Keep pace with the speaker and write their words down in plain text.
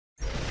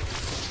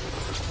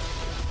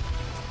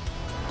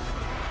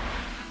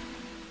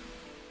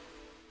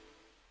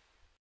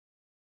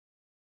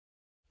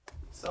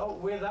So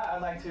with that,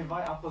 I'd like to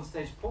invite up on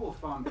stage Paul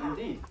from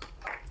Indeed.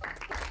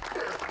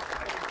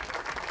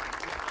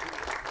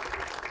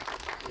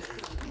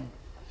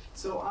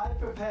 So I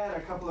prepared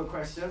a couple of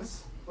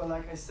questions, but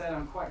like I said,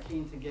 I'm quite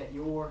keen to get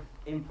your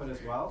input as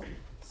well.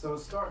 So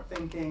start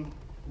thinking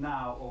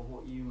now of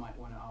what you might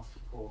want to ask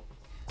Paul.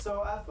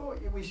 So I thought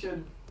we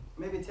should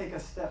maybe take a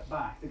step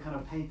back to kind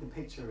of paint the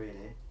picture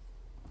really.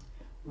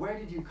 Where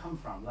did you come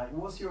from? Like,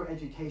 what's your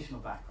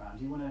educational background?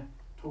 Do you want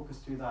to talk us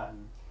through that?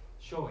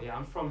 Sure, yeah,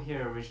 I'm from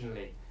here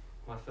originally.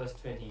 My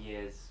first 20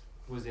 years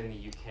was in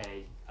the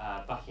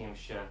UK,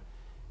 Buckinghamshire,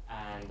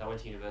 and I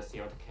went to university,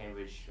 I went to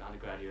Cambridge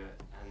undergraduate,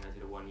 and I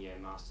did a one-year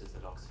master's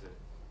at Oxford.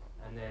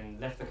 And then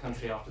left the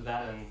country after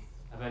that, and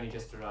I've only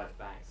just arrived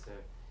back. So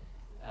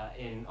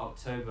in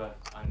October,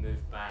 I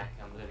moved back.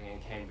 I'm living in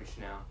Cambridge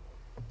now,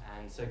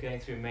 and so going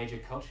through a major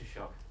culture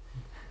shock.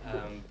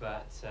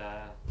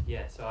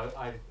 Yeah, so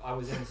I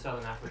was in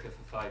Southern Africa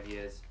for 5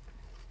 years,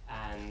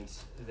 and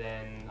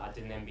then I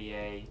did an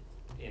MBA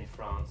in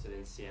France at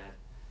INSEAD,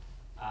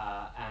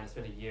 and I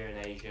spent a year in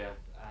Asia,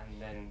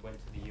 and then went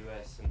to the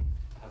US and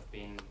have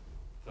been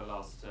for the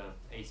last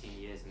 18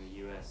 years in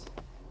the US.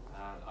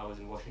 I was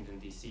in Washington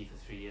DC for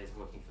 3 years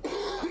working for the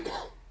World Bank,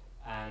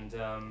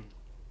 and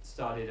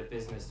started a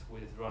business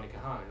with Ronnie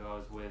Kahan, who I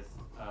was with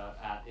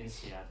at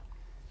INSEAD.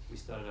 We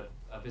started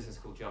a business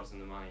called Jobs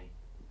and the Money,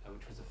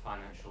 which was a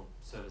financial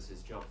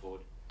services job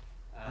board.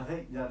 I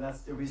think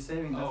we're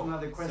saving that's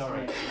another question.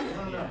 Sorry.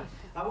 No. Yeah.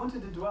 I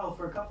wanted to dwell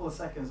for a couple of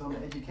seconds on the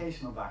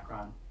educational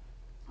background.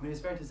 I mean, it's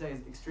fair to say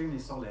it's extremely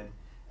solid.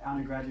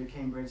 Undergraduate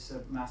Cambridge,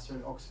 master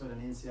at Oxford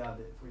and INSEAD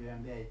for your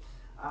MBA.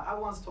 I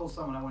once told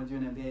someone I want to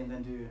do an MBA and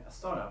then do a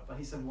startup, but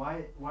he said,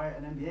 why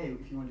an MBA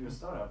if you want to do a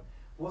startup?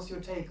 What's your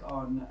take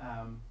on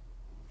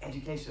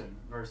education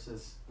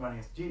versus running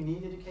a... Do you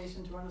need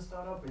education to run a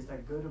startup? Is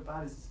that good or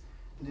bad?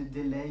 Did it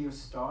delay your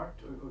start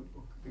or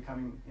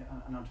becoming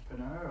an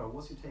entrepreneur, or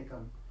what's your take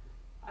on...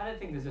 I don't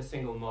think there's a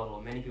single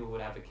model. Many people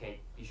would advocate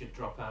you should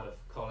drop out of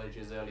college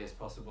as early as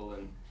possible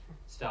and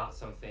start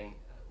something.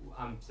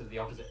 I'm sort of the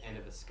opposite end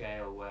of the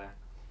scale, where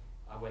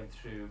I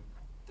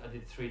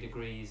did 3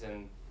 degrees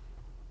and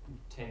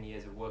 10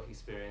 years of work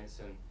experience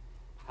and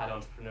had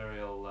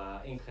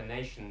entrepreneurial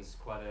inclinations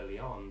quite early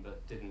on,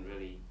 but didn't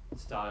really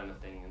start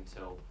anything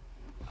until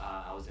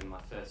I was in my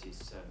 30s.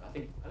 So I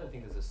don't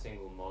think there's a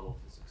single model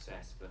for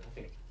success, but I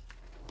think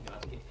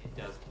it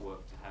does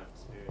work to have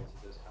experience.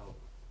 It does help.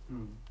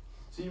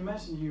 So you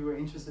mentioned you were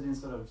interested in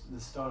sort of the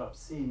startup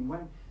scene.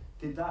 When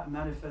did that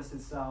manifest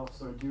itself?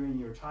 Sort of during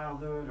your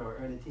childhood or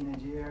early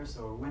teenage years,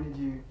 or when did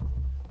you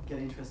get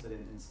interested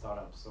in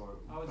startups? Or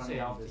I would say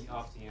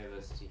after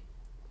university,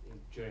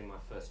 during my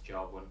first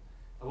job. When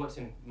I worked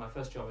in my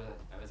first job,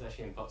 I was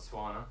actually in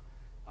Botswana.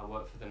 I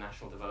worked for the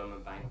National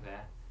Development Bank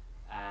there,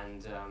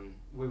 and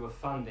we were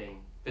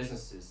funding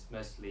businesses,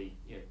 mostly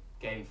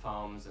game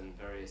farms and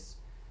various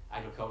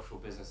agricultural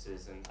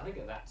businesses. And I think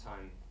at that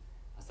time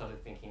I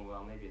started thinking,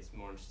 well, maybe it's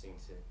more interesting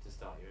to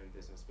start your own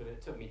business. But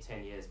it took me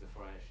 10 years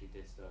before I actually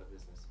did start a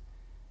business.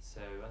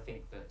 So I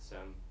think that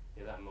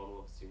that model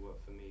obviously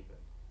worked for me, but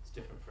it's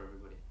different for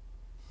everybody.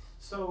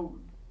 So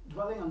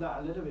dwelling on that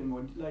a little bit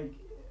more, like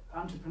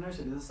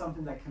entrepreneurship, is it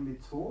something that can be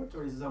taught,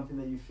 or is it something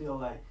that you feel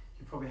like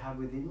you probably have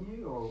within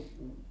you, or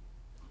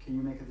can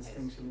you make a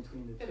distinction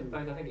between the two?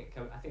 Both. I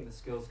think the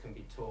skills can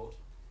be taught,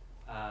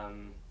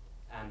 and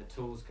the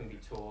tools can be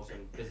taught,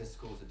 and business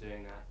schools are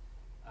doing that.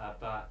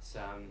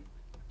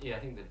 I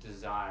think the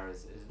desire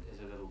is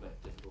a little bit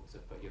difficult to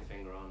put your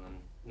finger on, and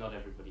not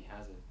everybody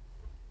has it.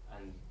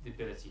 And the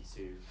ability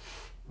to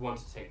want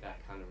to take that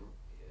kind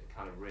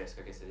of risk,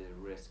 I guess it is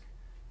a risk,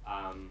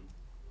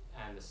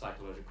 and the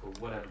psychological,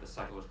 whatever the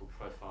psychological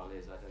profile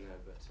is, I don't know,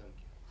 but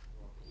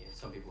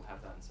some people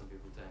have that and some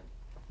people don't.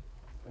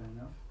 Fair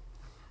enough.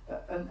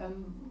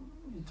 And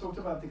you talked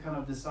about the kind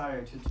of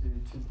desire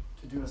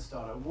to do a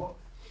startup. What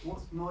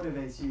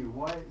motivates you?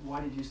 Why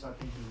did you start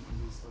thinking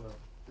in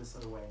this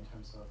sort of way in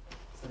terms of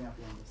setting up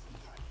your own business?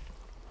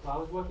 Well, I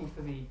was working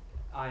for the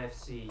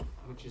IFC,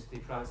 which is the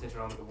private sector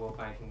arm of the World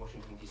Bank in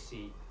Washington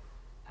DC,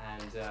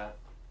 and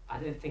I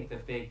didn't think the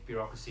big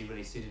bureaucracy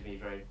really suited me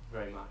very,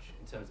 very much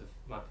in terms of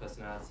my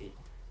personality.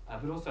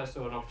 But also I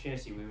saw an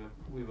opportunity.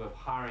 We were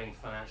hiring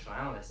financial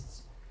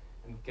analysts,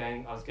 and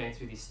I was going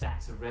through these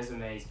stacks of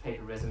resumes,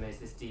 paper resumes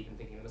this deep, and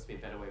thinking there must be a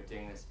better way of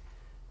doing this.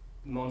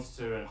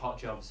 Monster and Hot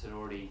Jobs had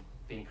already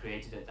been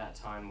created at that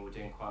time, and were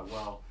doing quite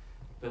well,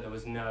 but there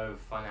was no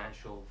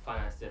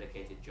finance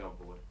dedicated job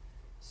board.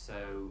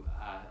 So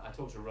I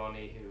talked to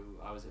Ronnie,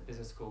 who I was at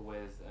business school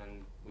with,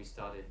 and we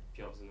started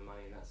Jobs and the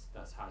Money, and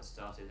that's how it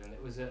started. And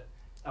that was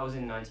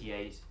in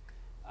 '98.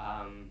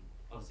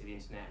 Obviously, the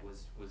internet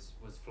was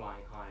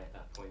flying high at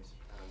that point,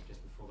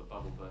 just before the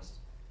bubble burst,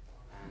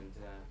 and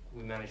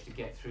we managed to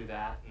get through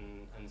that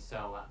and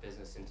sell that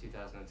business in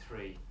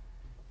 2003,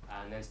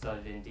 and then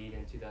started Indeed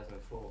in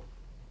 2004.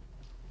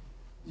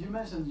 You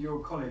mentioned your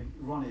colleague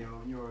Ronnie,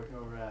 or your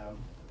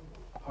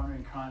partner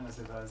in crime, I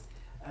suppose.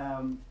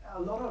 A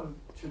lot of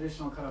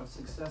traditional kind of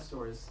success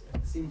stories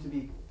seem to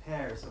be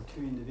pairs of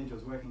 2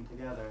 individuals working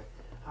together.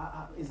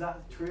 Is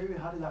that true?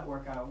 How did that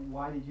work out?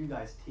 Why did you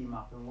guys team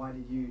up, and why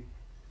did you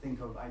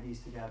think of ideas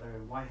together,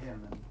 and why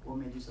him, and what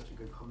made you such a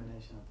good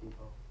combination of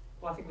people?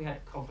 Well, I think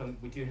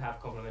we do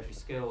have complementary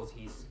skills.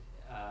 He's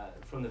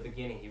from the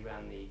beginning he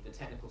ran the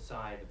technical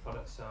side, the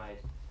product side.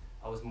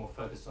 I was more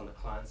focused on the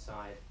client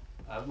side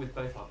with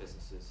both our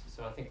businesses.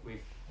 So I think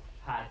we've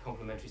had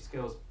complementary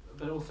skills,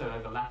 but also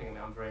overlapping. I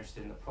mean, I'm very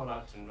interested in the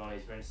product, and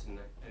Ronnie's very interested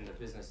in the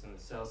business and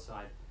the sales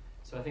side.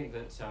 So I think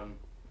that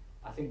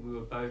I think we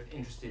were both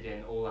interested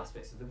in all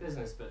aspects of the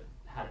business, but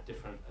had a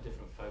different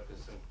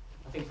focus. And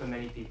I think for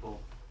many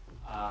people,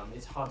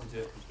 it's hard to do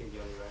it completely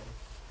on your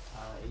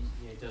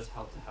own. It does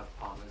help to have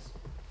partners.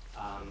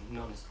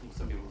 Not necessarily,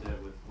 some people do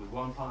it with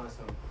one partner,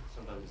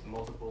 sometimes it's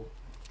multiple.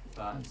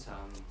 But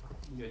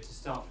to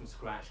start from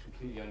scratch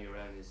completely on your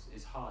own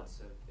is hard.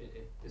 So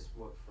this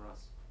worked for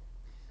us.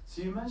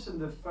 So you mentioned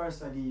the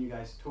first idea you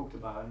guys talked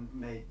about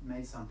and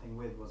made something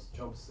with was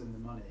jobs and the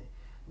money.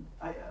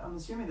 I'm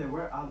assuming there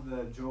were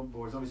other job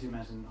boards. Obviously you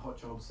mentioned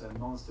Hot Jobs and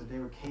Monster. They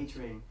were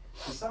catering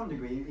to some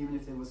degree, even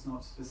if it was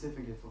not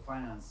specifically for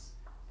finance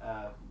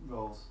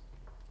roles.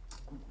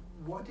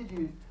 What did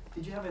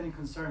you have any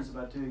concerns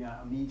about doing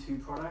a Me Too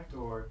product,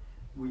 or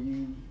were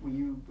you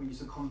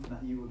so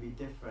confident that you would be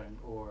different,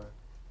 or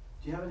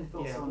do you have any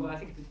thoughts on I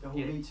think the whole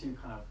Me Too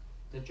kind of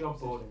the job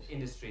board situation?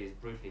 industry is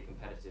brutally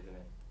competitive, and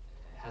it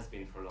has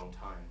been for a long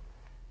time.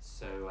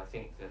 So I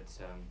think that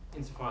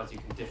insofar as you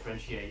can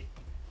differentiate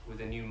with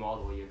a new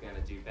model, you're going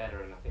to do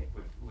better. And I think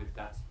with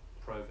that's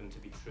proven to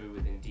be true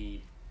with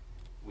Indeed.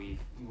 We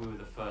were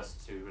the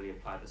first to really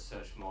apply the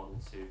search model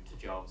to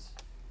jobs,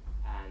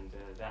 and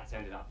that's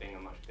ended up being a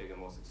much bigger,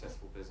 more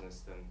successful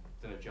business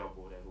than a job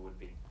board ever would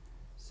be.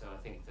 So I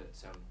think that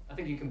I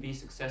think you can be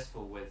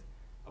successful with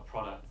a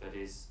product that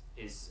is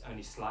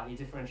only slightly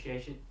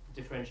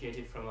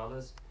differentiated from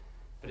others,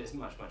 but it's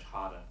much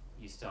harder.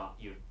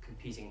 You're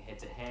competing head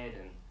to head,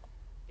 and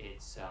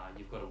it's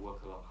you've got to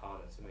work a lot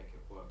harder to make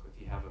it work.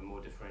 If you have a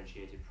more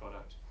differentiated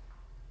product,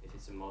 if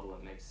it's a model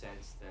that makes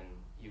sense, then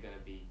you're going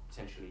to be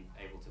potentially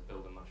able to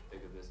build a much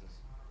bigger business.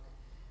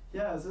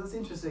 Yeah, so that's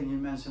interesting. You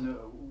mentioned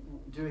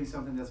doing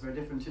something that's very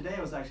different. Today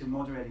I was actually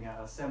moderating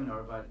a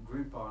seminar about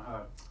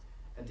Groupon,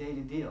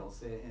 daily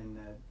deals in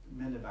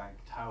Millibank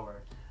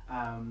Tower,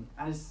 and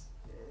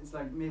it's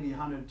like maybe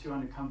 100,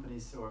 200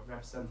 companies sort of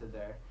represented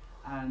there,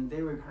 and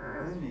they were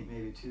booming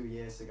maybe 2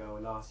 years ago,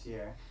 last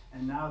year,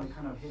 and now they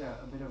kind of hit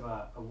a bit of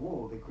a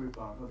wall, the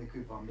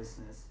Groupon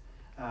business,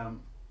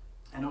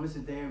 and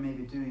obviously they're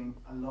maybe doing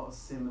a lot of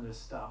similar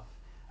stuff.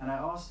 And I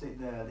asked the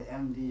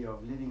MD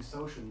of Living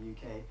Social in the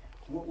UK,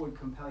 what would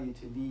compel you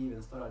to leave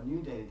and start a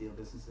new daily deal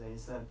business today? He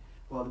said,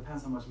 well, it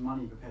depends how much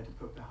money you're prepared to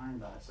put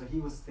behind that. So he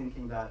was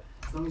thinking that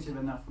as long as you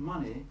have enough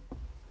money,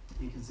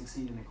 you can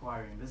succeed in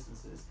acquiring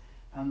businesses.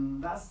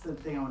 And that's the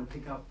thing I want to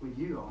pick up with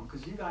you on,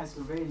 because you guys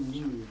were very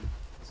lean.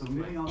 So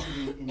moving on to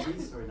the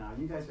Indeed story now,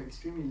 you guys were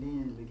extremely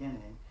lean in the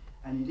beginning,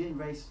 and you didn't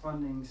raise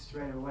funding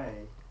straight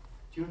away.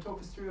 Do you want to talk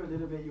us through a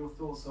little bit your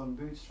thoughts on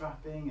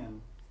bootstrapping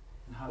and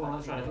how Well,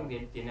 that's right. I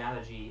think the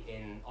analogy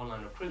in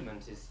online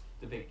recruitment is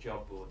the big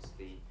job boards.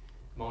 The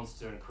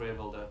Monster and Career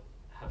Builder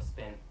have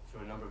spent for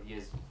a number of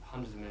years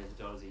hundreds of millions of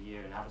dollars a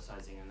year in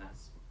advertising, and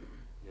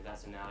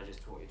that's analogous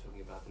to what you're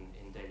talking about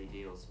in daily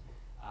deals.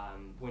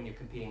 When you're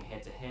competing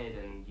head to head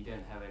and you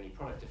don't have any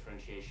product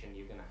differentiation,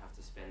 you're going to have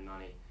to spend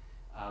money.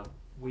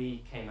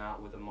 We came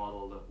out with a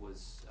model that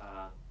was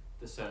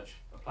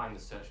applying the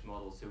search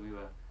model. So we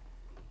were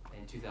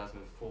in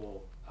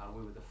 2004.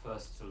 We were the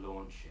first to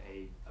launch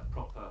a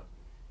proper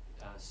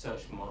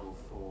search model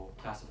for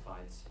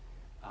classifieds.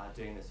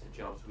 Doing this for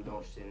jobs, we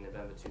launched in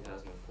November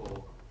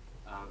 2004,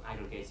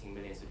 aggregating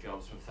millions of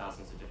jobs from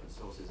thousands of different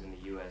sources in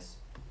the US,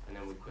 and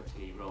then we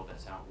quickly rolled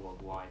that out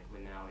worldwide. We're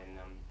now in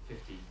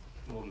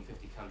more than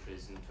 50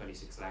 countries and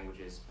 26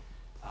 languages.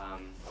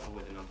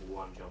 We're the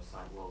 #1 job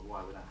site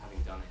worldwide without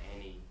having done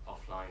any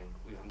offline.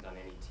 We haven't done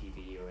any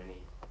TV or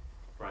any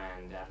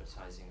brand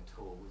advertising at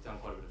all. We've done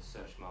quite a bit of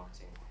search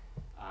marketing.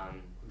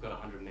 We've got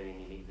 100 million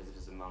unique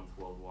visitors a month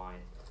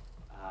worldwide.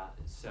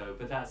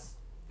 But that's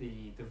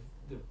the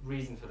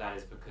reason for that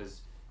is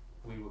because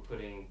we were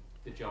putting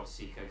the job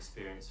seeker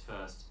experience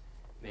first,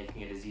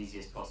 making it as easy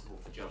as possible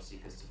for job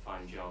seekers to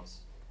find jobs.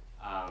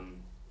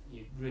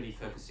 You're really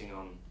focusing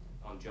on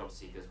job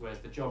seekers, whereas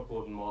the job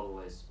board model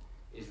is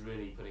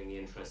really putting the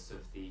interests of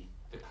the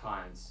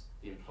clients,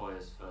 the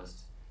employers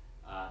first.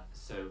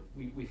 So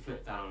we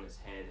flipped that on its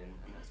head, and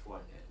that's why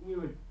we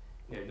were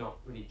not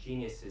really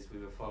geniuses. We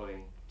were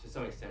to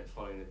some extent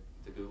following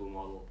the Google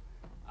model.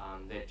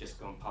 They'd just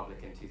gone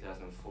public in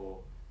 2004.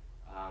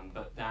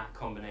 But that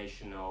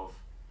combination of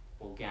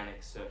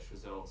organic search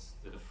results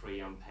that are free,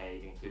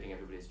 unpaid, including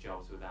everybody's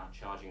jobs without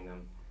charging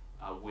them,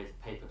 with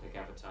pay-per-click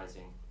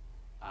advertising,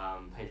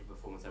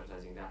 pay-for-performance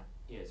advertising,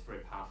 it's a very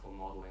powerful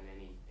model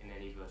in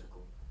any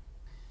vertical.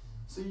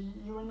 So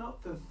you were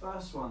not the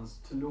first ones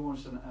to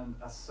launch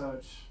a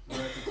search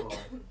vertical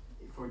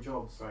for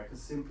jobs, right?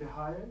 Because Simply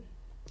Hired?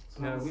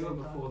 No, we were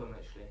before them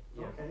actually.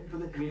 Yeah. Okay,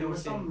 but there were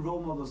some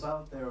role models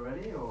out there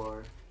already,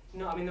 or?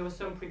 No, I mean there were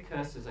some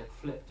precursors like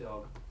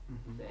FlipDog,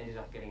 that ended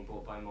up getting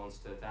bought by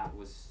Monster. That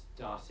was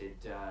started,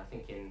 I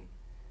think, in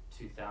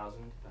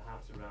 2000,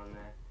 perhaps around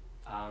there.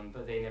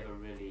 But they never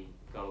really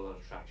got a lot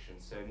of traction.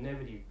 So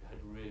nobody had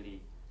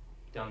really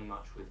done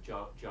much with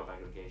job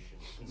aggregation,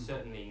 and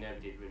certainly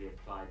nobody had really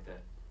applied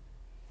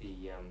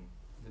the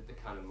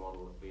kind of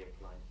model that we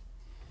applied.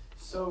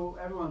 So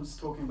everyone's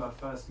talking about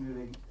first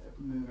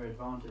mover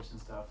advantage and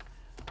stuff,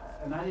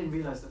 and I didn't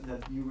realize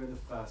that you were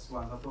the first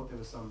ones. I thought there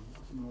were some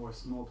more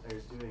small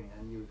players doing it,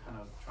 and you were kind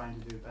of trying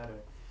to do it better.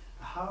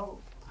 How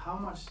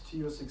much to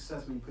your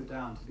success will you put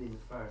down to being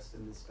the first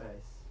in this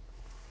space?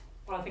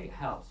 Well, I think it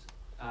helps,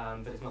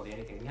 but it's not the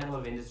only thing. We had a lot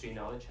of industry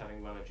knowledge,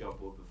 having run a job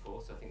board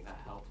before, so I think that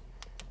helped.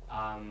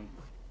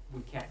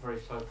 We kept very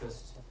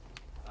focused.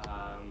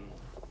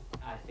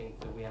 I think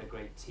that we had a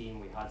great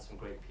team. We had some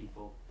great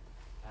people,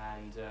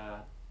 and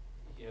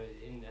you know,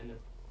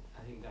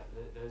 I think that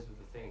those were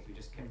the things. We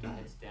just kept our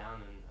heads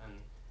down, and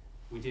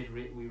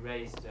we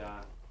raised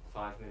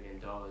 $5 million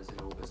in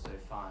August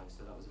 '05.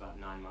 So that was about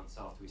 9 months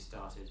after we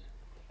started,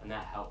 and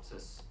that helped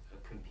us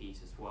compete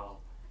as well.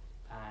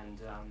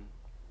 And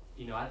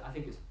you know, I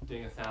think it's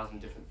doing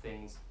 1,000 different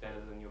things better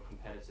than your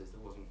competitors.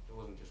 It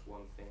wasn't just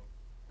one thing.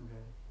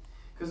 Okay.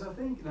 Because I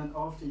think that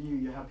after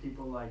you have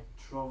people like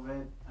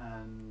Trovit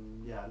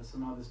and there's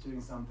some others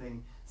doing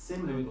something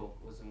similar. Oodle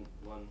wasn't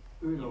one.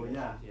 Oodle,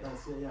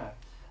 that's it,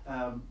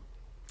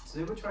 so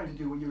they were trying to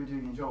do what you were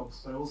doing in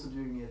jobs, but also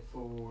doing it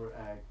for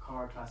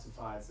car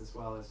classifieds as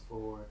well as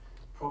for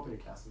property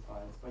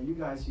classifieds. But you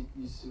guys,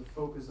 you sort of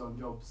focus on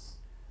jobs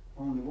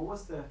only. What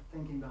was the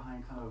thinking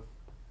behind kind of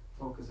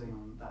focusing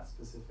on that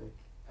specific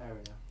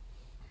area?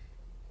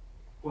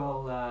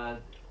 Well,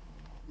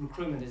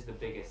 recruitment is the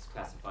biggest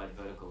classified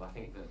vertical. I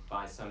think that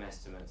by some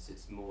estimates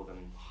it's more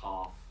than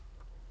half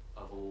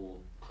of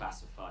all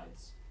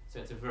classifieds. So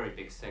it's a very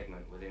big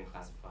segment within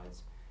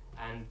classifieds.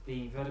 And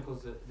the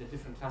verticals, the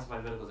different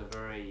classified verticals are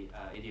very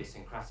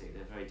idiosyncratic.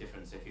 They're very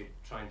different. So if you're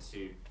trying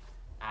to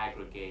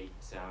aggregate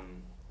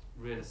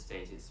real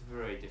estate, it's a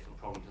very different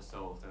problem to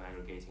solve than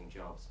aggregating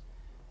jobs.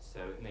 So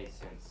it made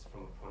sense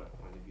from a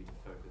product point of view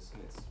to focus,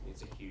 and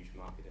it's a huge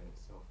market in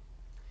itself.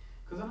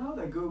 Because I know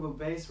that Google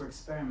Base were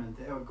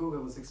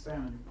Google was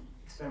experimenting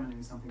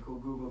with something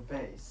called Google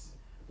Base,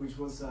 which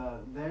was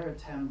their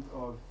attempt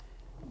of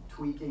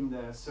tweaking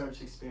the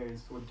search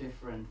experience for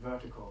different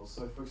verticals.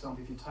 So for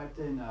example, if you typed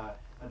in a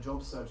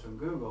job search on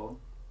Google,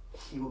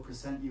 it will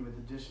present you with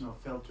additional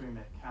filtering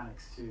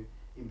mechanics to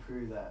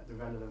improve the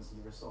relevance of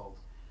the result.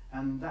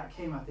 And that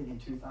came, I think, in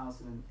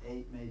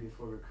 2008 maybe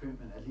for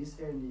recruitment, at least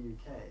here in the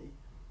UK.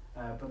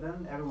 But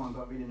then everyone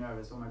got really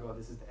nervous. Oh my God,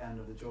 this is the end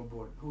of the job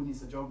board. Who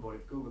needs a job board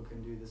if Google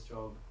can do this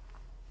job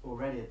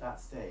already at that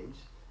stage?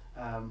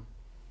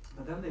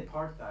 But then they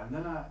parked that. And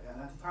then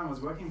at the time I was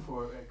working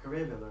for a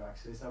career builder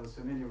actually, so I was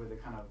familiar with the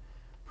kind of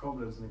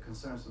problems and the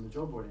concerns from the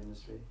job board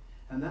industry.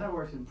 And then I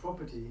worked in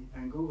property,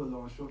 and Google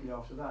launched shortly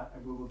after that a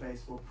Google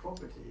Base for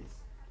properties.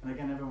 And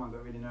again, everyone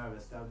got really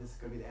nervous that this is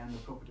going to be the end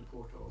of property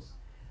portals.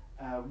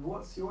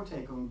 What's your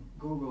take on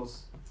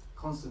Google's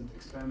constant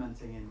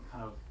experimenting in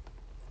kind of,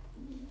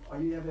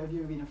 have you ever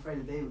been afraid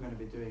that they were going to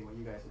be doing what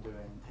you guys are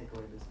doing and take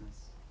away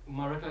business?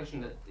 My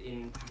recollection that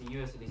in the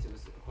US, at least, it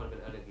was quite a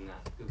bit earlier than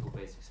that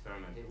Google-based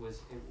experiment. It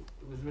was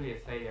really a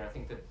failure. I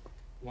think that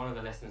one of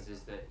the lessons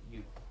is that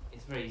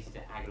it's very easy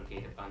to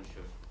aggregate a bunch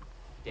of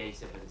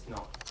data, but it's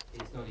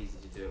not easy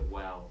to do it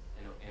well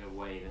in a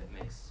way that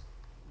makes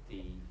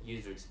the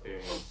user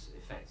experience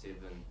effective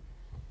and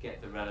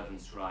get the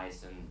relevance right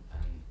and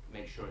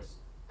make sure it's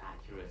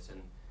accurate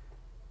and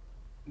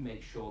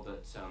make sure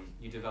that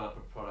you develop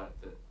a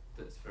product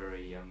that's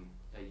very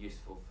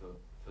useful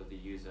for the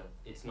user.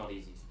 It's not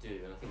easy to do,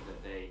 and I think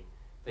that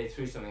they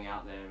threw something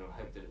out there and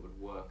hoped that it would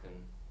work and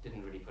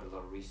didn't really put a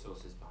lot of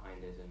resources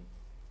behind it,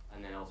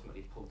 and then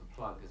ultimately pulled the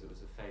plug because it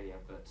was a failure.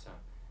 But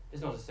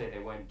it's not to say they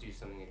won't do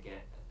something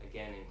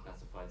again in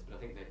classifieds, but I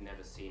think they've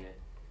never seen it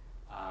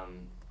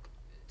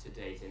to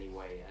date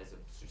anyway as a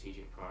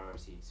strategic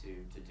priority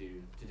to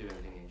do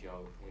anything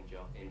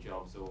in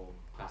jobs or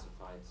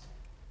classifieds.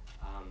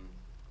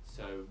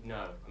 So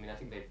no, I mean I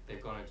think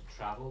they've gone into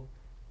travel,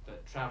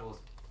 but travel's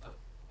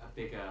a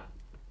bigger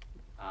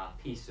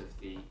piece of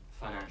the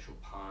financial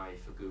pie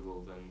for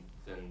Google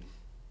than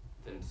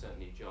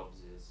certainly jobs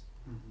is.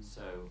 Mm-hmm.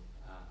 So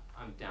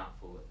I'm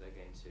doubtful that they're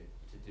going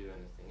to do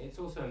anything. It's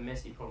also a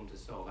messy problem to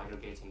solve.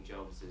 Aggregating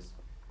jobs is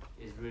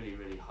really,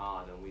 really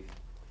hard, and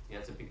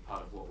that's a big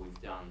part of what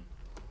we've done,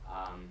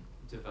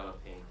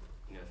 developing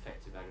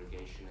effective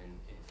aggregation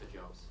for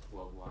jobs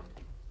worldwide.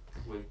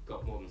 We've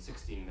got more than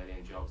 16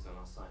 million jobs on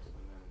our site at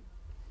the moment.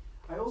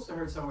 I also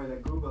heard somewhere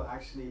that Google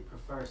actually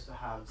prefers to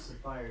have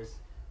suppliers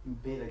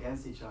bid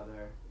against each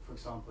other, for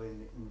example, in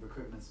the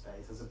recruitment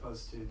space, as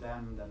opposed to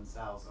them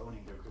themselves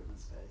owning the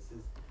recruitment space.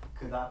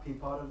 Could that be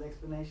part of the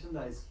explanation?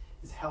 That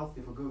it's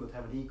healthy for Google to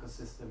have an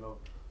ecosystem of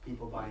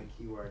people buying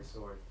keywords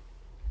or...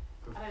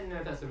 I don't know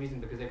if that's the reason,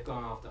 because they've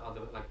gone after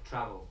other, like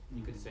travel.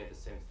 You could say the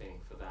same thing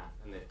for that,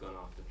 and they've gone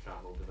after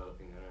travel,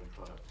 developing their own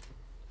product.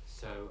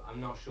 So I'm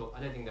not sure. I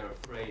don't think they're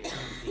afraid of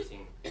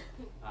competing.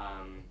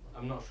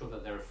 I'm not sure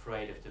that they're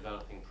afraid of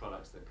developing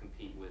products that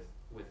compete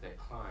with their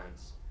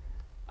clients.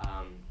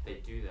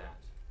 They do that,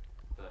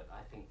 but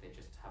I think they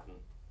just haven't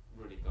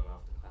really gone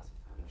after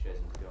classifieds. Haven't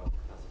chosen to go after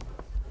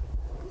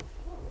classifieds.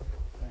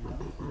 Fair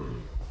enough.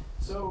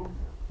 So,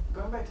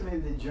 going back to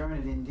maybe the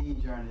journey, the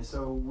Indeed journey.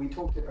 So we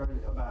talked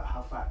earlier about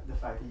how the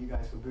fact that you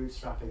guys were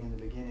bootstrapping in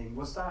the beginning.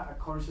 Was that a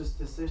conscious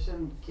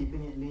decision,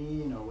 keeping it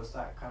lean, or was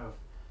that kind of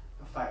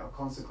a fact of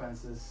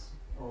consequences?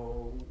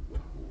 Or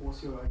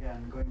what's your,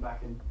 again, going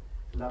back and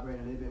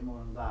elaborating a little bit more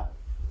on that?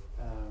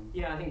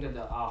 Yeah, I think that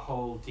our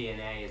whole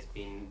DNA has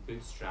been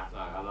bootstrapped.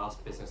 Like our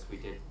last business we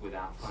did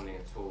without funding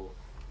at all.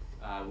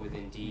 With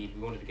Indeed,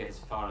 we wanted to get as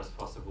far as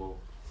possible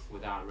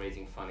without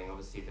raising funding.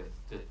 Obviously,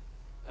 the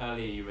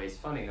earlier you raise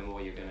funding, the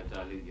more you're going to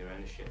dilute your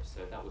ownership. So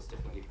that was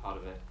definitely part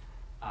of it.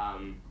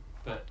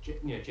 But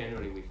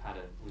generally, we've had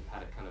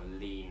a kind of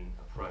lean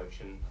approach,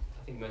 and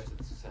I think most of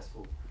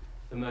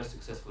the most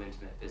successful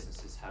internet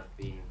businesses have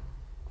been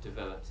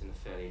developed in a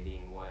fairly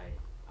lean way.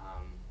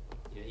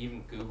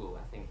 Even Google,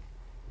 I think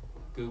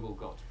Google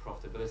got to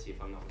profitability,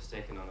 if I'm not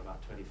mistaken, on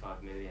about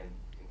 25 million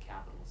in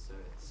capital. So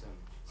it's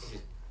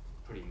just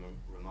pretty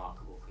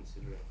remarkable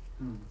considering.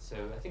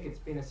 So I think it's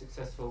been a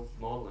successful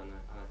model, and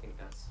I think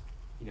that's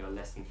a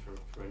lesson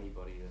for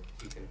anybody,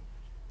 that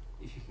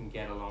if you can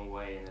get a long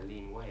way in a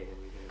lean way, then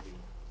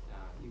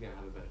you're going to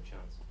have a better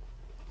chance.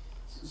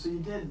 So you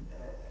did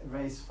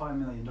raise $5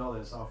 million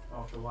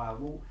after a while.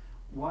 Well,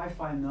 why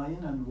 $5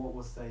 million, and what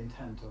was the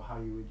intent, or how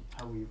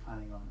were you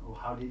planning on, or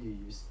how did you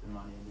use the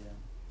money in the end?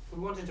 We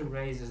wanted to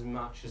raise as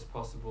much as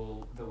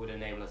possible that would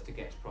enable us to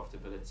get to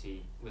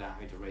profitability without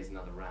having to raise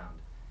another round.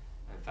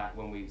 In fact,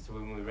 when we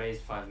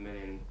raised $5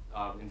 million,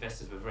 our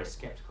investors were very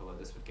skeptical that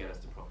this would get us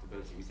to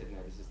profitability. We said, no,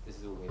 this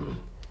is all we need.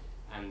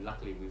 And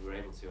luckily we were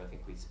able to. I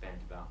think we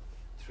spent about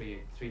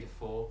three to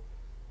four,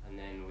 and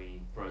then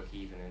we broke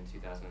even in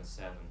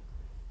 2007.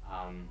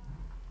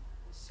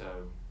 So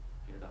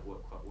that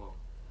worked quite well.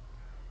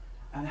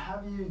 And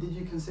did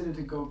you consider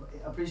to go,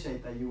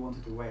 appreciate that you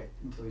wanted to wait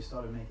until you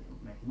started making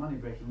money,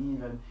 breaking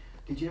even.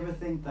 Did you ever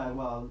think that,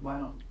 well, why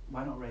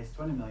not raise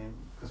 20 million,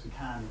 because we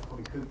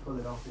probably could pull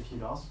it off if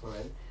you'd asked for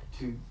it,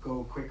 to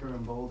go quicker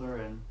and bolder?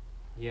 And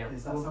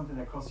is that something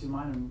that crossed your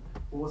mind? And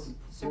what was it?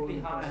 Simply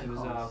Hired was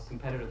our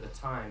competitor at the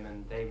time,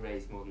 and they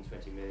raised more than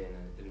 20 million,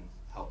 and it didn't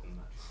help them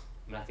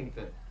much.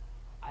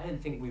 I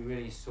didn't think we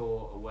really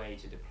saw a way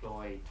to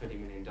deploy $20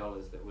 million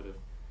that would have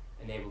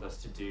enabled us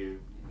to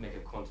make a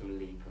quantum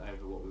leap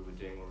over what we were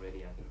doing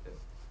already. I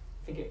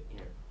think it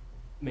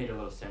made a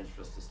lot of sense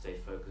for us to stay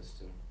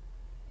focused and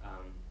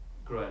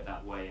grow it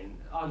that way. And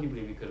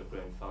arguably we could have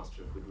grown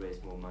faster if we'd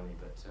raised more money,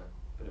 but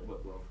it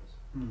worked well for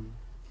us.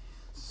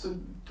 So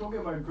talking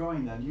about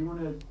growing, then, do you want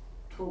to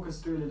talk us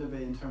through a little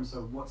bit in terms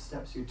of what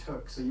steps you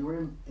took? So you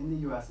were in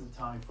the US at the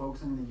time,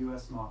 focusing on the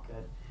US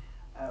market.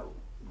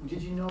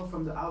 Did you know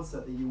from the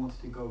outset that you wanted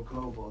to go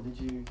global?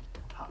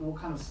 What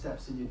kind of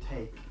steps did you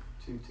take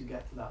to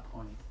get to that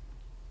point?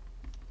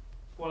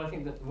 Well, I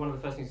think that one of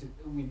the first things,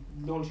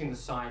 launching the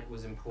site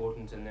was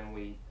important, and then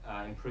we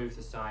improved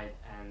the site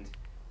and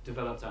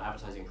developed our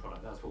advertising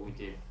product. That's what we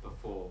did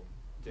before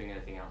doing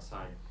anything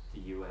outside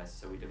the US.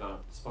 So we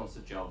developed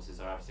Sponsored Jobs as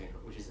our advertising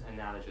product, which is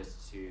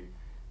analogous to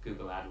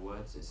Google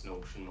AdWords. It's an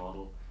auction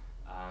model.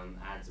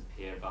 Ads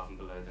appear above and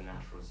below the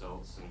natural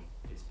results, and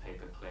it's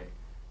pay-per-click.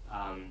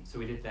 So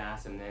we did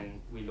that, and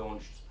then we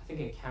launched, I think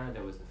in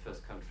Canada was the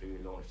first country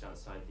we launched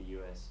outside the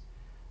US,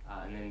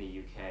 and then the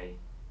UK,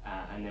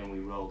 and then we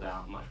rolled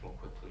out much more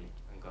quickly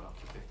and got up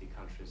to 50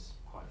 countries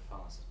quite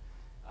fast.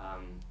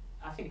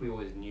 I think we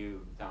always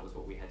knew that was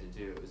what we had to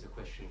do. It was a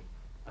question,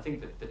 I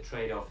think that the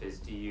trade-off is,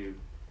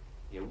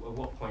 at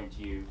what point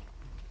do you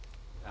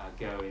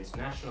go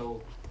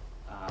international?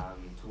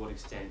 To what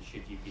extent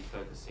should you be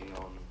focusing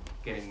on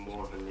getting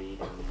more of a lead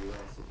in the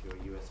US if you're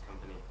a US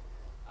company?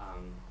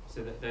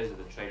 So those are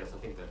the trade-offs. I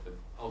think that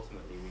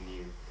ultimately we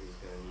knew it was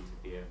going to need to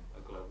be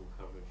a global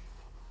coverage.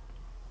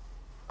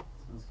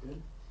 Sounds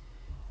good.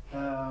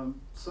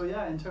 So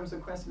yeah, in terms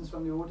of questions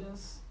from the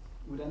audience,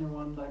 would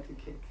anyone like to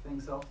kick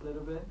things off a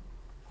little bit?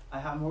 I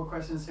have more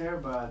questions here,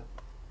 but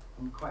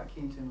I'm quite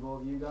keen to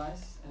involve you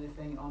guys.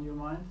 Anything on your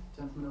mind,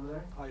 gentleman over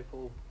there? Hi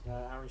Paul,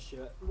 Aaron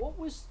Stewart. What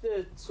was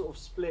the sort of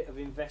split of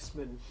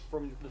investment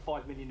from the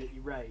 5 million that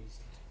you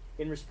raised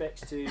in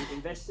respects to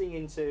investing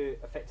into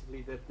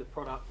effectively the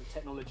product, the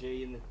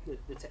technology, and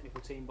the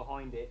technical team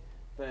behind it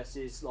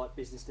versus like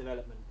business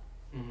development,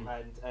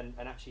 and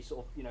actually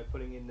sort of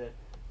pulling in the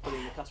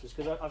customers?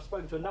 Because I've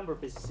spoken to a number of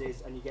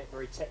businesses, and you get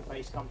very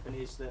tech-based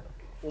companies that are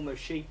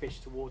almost sheepish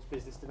towards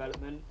business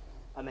development,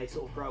 and they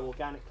sort of grow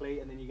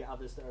organically, and then you get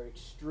others that are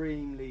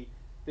extremely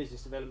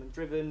business development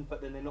driven, but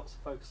then they're not so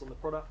focused on the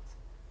product.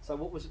 So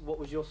what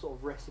was your sort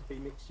of recipe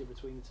mixture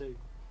between the two?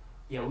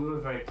 Yeah, we were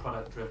very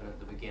product driven at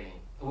the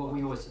beginning. Well,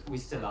 we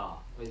still are.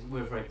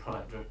 We're a very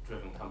product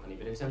driven company,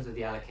 but in terms of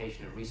the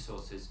allocation of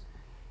resources,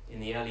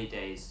 in the early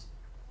days,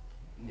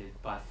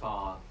 by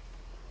far,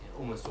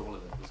 almost all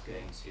of it was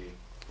going to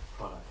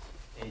product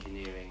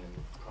engineering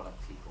and product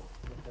people.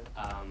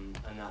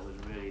 that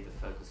was really the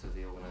focus of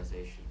the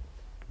organization.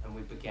 And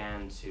we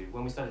began to,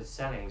 when we started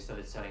selling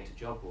to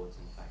job boards,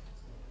 in fact,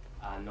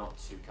 not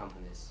to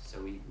companies.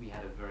 So we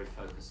had a very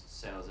focused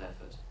sales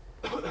effort.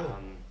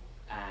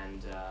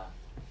 And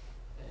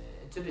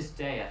to this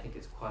day, I think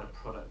it's quite a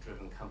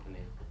product-driven company,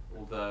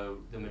 although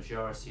the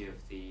majority of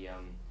the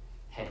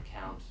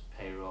headcount,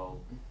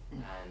 payroll,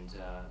 and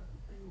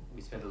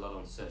we spend a lot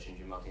on search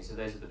engine marketing. So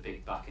those are the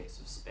big buckets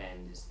of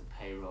spend, is the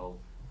payroll.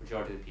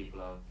 Majority of the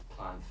people are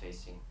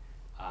client-facing.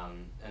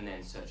 And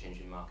then search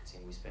engine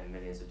marketing. We spend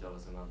millions of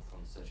dollars a month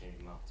on search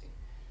engine marketing.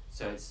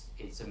 So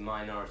it's a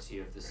minority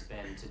of the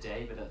spend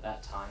today, but at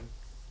that time,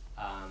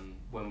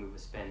 when we were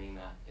spending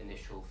that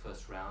initial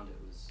first round, it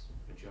was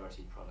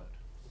majority product.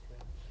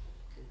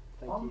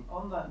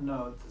 On that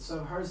note,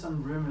 so I've heard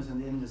some rumors in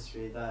the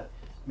industry that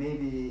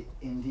maybe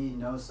Indeed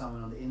knows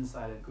someone on the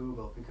inside at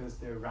Google because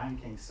they're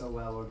ranking so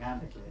well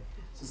organically.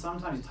 So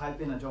sometimes you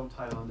type in a job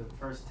title and the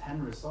first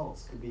 10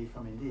 results could be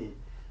from Indeed.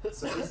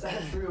 So is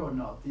that true or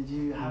not? Did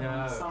you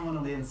have someone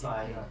on the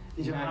inside?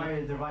 Did you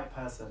hire the right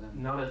person?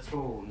 Not at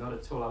all, not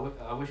at all.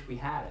 I wish we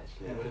had,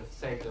 actually. It would have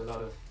saved a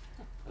lot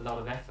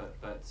of effort.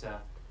 But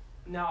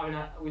no, I mean,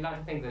 we like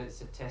to think that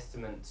it's a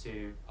testament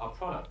to our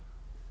product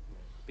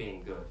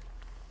being good.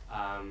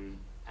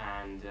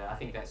 And I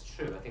think that's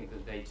true. I think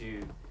that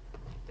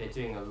they're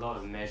doing a lot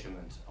of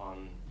measurement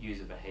on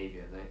user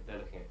behavior. They're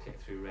looking at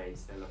click-through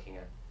rates.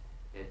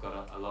 They've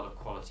got a lot of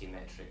quality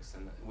metrics,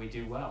 and we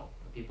do well.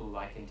 People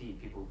like Indeed.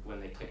 People, when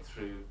they click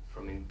through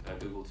from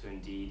Google to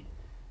Indeed,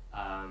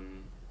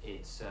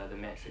 the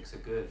metrics are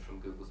good from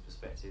Google's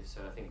perspective.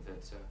 So I think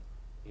that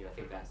I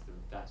think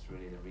that's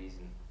really the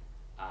reason,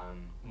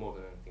 more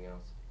than anything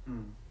else.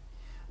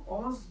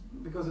 Almost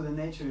because of the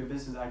nature of your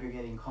business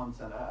aggregating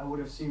content, I would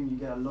assume you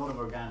get a lot of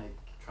organic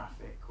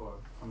traffic or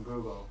from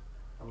Google.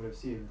 I would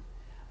assume.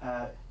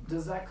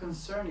 Does that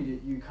concern you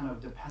that you kind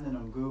of dependent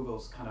on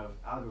Google's kind of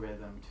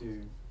algorithm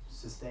to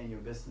sustain your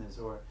business?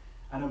 Or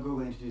I know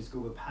Google introduced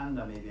Google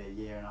Panda maybe a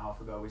year and a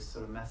half ago, which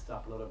sort of messed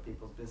up a lot of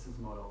people's business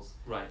models.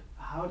 Right.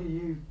 How do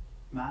you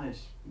manage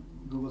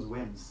Google's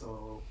whims?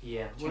 Or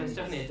yeah, well, it's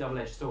definitely a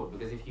double-edged sword,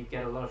 because if you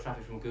get a lot of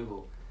traffic from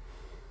Google,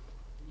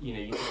 you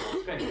can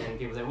expect it, and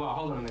people say, well,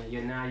 hold on a minute,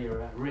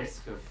 you're at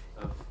risk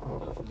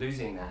of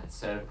losing that.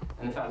 So,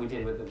 and in fact, we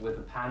did with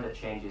the Panda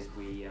changes,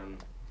 we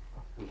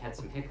had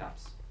some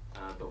hiccups,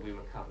 but we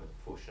recovered.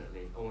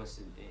 Fortunately,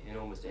 in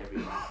almost every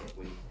market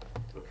we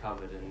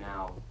recovered, and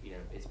now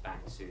it's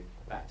back to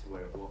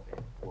where it was,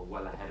 or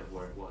well ahead of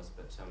where it was.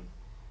 But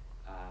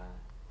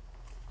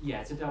yeah,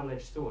 it's a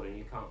double-edged sword, and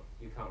you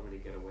can't really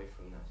get away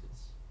from that.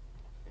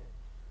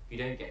 If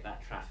you don't get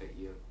that traffic,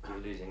 you're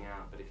losing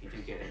out. But if you do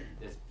get it,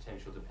 there's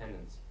potential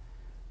dependence.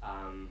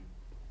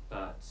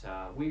 But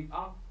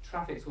our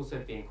traffic's also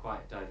been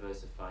quite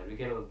diversified. We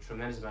get a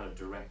tremendous amount of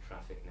direct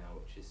traffic now,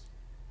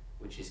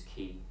 which is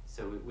key.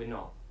 So we're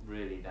not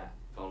really that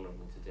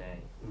vulnerable today.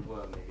 We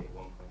were maybe at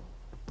one point.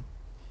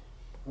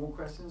 More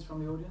questions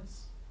from the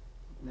audience?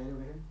 Lady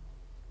over here.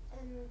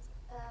 And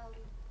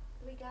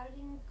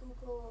regarding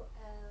Google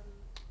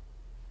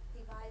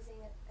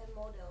devising a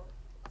model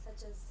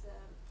such as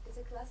it's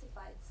a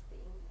classifieds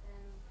thing,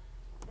 and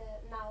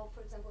now,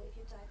 for example, if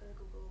you type in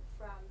Google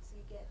France,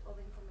 you get all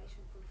the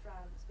information for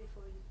France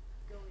before you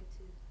go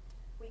into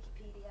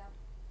Wikipedia,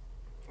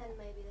 and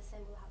maybe the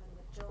same will happen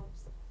with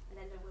jobs, and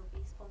then there will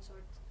be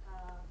sponsored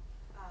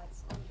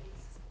ads on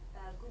this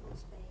Google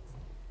space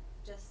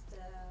just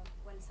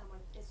when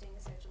someone is doing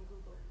a search on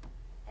Google.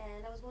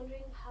 And I was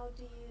wondering,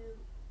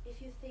 if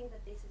you think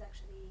that this is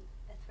actually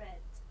a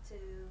threat to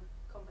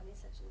companies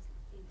such as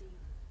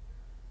Indeed?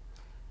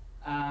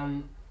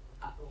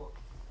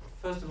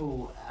 First of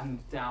all, I'm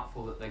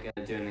doubtful that they're going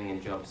to do anything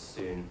in jobs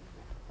soon.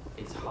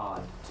 It's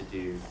hard to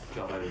do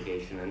job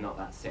aggregation, and not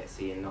that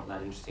sexy and not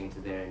that interesting to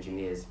their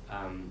engineers.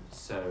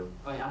 So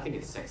I think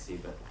it's sexy,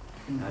 but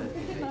I don't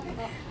think they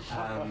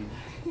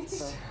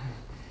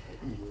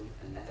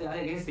do.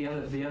 I guess the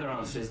other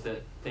answer is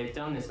that they've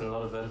done this in a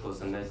lot of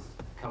verticals, and there's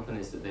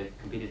companies that they've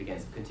competed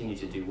against continue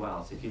to do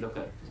well. So if you look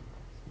at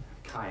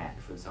Kayak,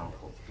 for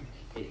example,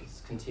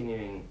 it's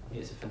continuing.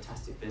 It's a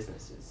fantastic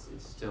business.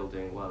 It's still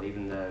doing well,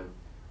 even though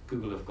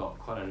Google have got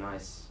quite a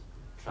nice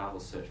travel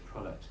search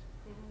product.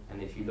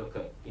 And if you look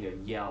at,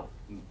 Yelp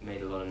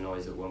made a lot of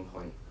noise at one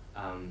point,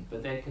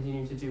 but they're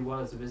continuing to do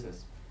well as a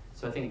business.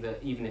 So I think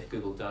that even if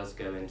Google does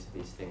go into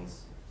these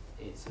things,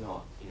 it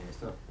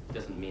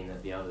doesn't mean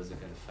that the others are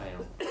going to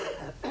fail.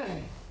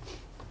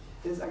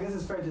 I guess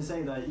it's fair to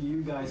say that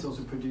you guys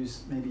also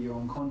produce maybe your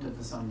own content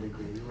to some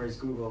degree, whereas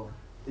Google,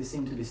 they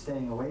seem to be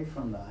staying away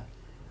from that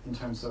in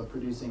terms of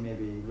producing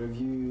maybe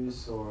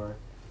reviews, or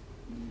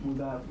would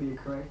that be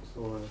correct,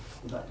 or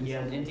would that be?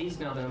 Yeah, Indeed's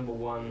now the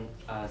 #1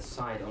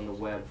 site on the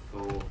web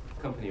for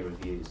company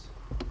reviews,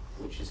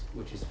 which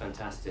is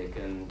fantastic,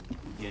 and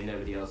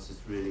nobody else has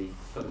really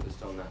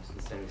focused on that to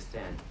the same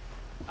extent.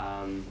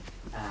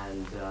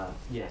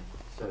 Yeah,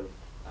 so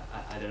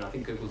I don't know. I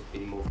think Google's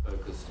been more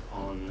focused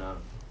on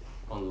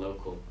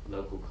local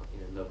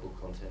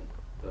content,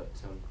 but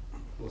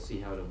we'll see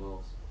how it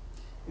evolves.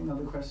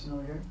 Another question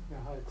over here. Yeah,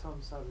 hi, Tom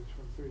Savage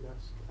from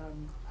ThreeDesk.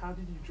 How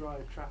did you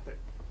drive traffic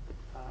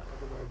at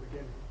the very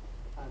beginning,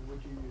 and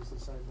would you use the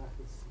same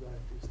methods today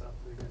if you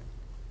started again?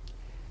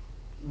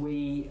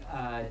 We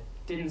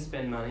didn't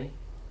spend money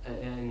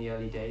in the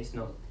early days,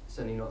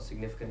 certainly not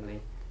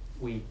significantly.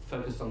 We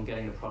focused on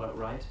getting the product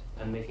right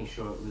and making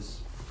sure it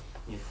was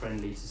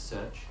friendly to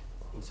search.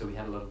 And so we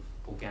had a lot of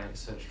organic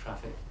search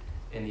traffic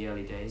in the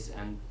early days,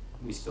 and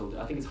we still do.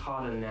 I think it's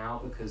harder now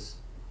because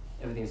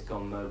everything's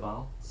gone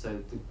mobile. So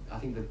I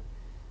think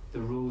the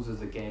rules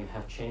of the game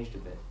have changed a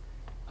bit.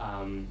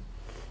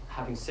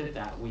 Having said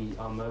that,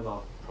 our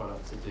mobile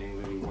products are doing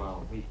really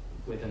well.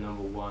 We're the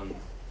 #1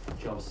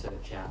 job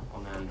search app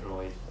on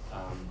Android,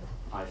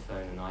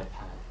 iPhone, and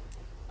iPad.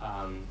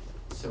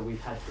 So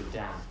we've had to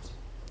adapt.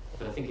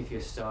 But I think if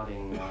you're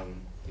starting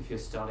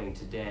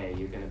today,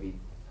 you're going to be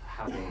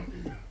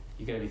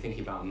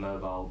thinking about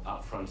mobile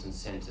up front and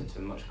center to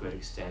a much greater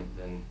extent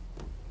than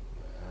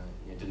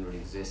it didn't really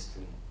exist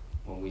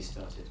when we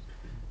started.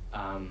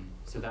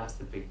 So that's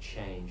the big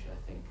change, I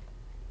think.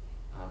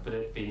 But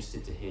I'd be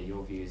interested to hear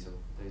your views of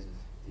those of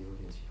the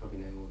audience. You probably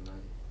know more than I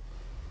do.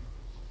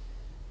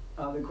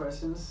 Other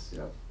questions?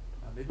 Yep.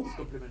 Maybe it's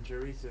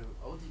complementary. So,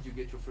 how did you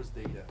get your first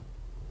data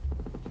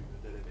to your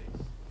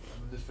database?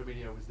 I'm just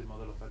familiar with the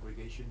model of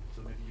aggregation,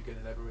 so maybe you can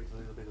elaborate a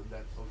little bit on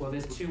that. Well,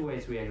 there's two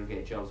ways we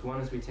aggregate jobs. One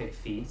is we take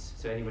feeds,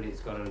 so anybody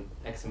that's got an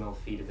XML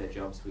feed of their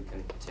jobs, we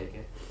can take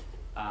it.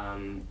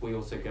 We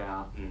also go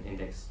out and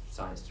index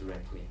sites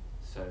directly.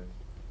 So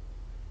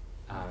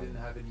you didn't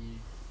have any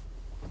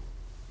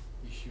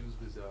issues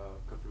with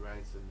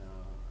copyrights and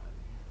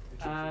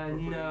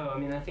no, I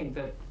mean I think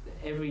that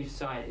every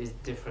site is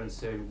different,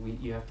 so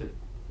you have to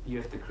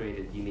create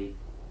a unique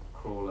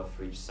crawler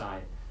for each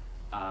site.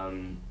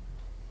 There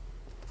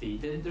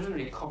isn't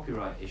really a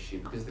copyright issue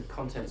because the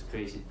content's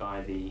created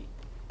by the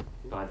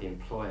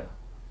employer.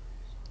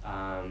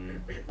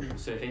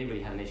 So if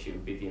anybody had an issue, it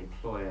would be the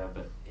employer.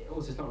 But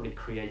it's not really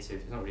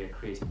creative. It's not really a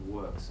creative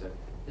work. So I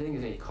don't think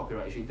there's any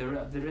copyright issue.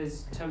 There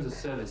is terms of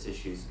service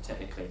issues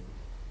technically.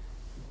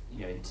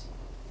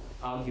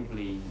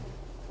 Arguably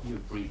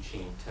you're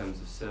breaching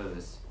terms of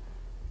service,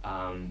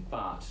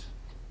 but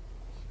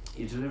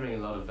you're delivering a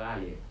lot of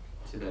value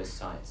to those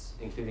sites,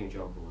 including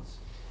job boards.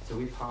 So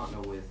we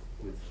partner with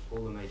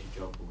all the major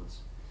job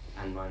boards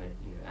and minor,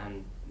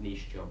 and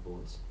niche job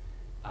boards.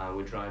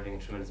 We're driving a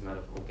tremendous amount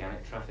of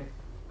organic traffic.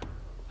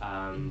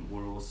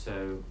 We're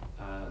also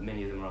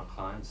many of them are our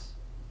clients,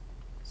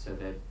 so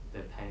they're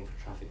paying for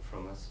traffic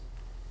from us.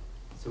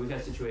 So we've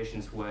had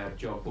situations where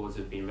job boards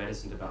have been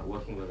reticent about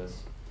working with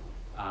us,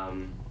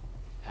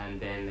 and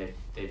then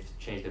they've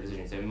changed their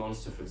position. So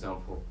Monster, for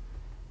example,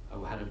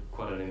 had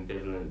quite an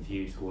ambivalent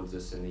view towards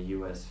us in the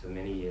US for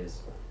many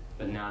years,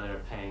 but now they're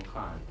a paying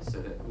client.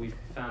 So that we've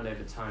found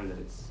over time that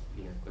it's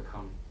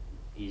become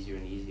easier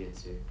and easier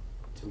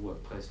to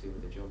work closely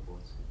with the job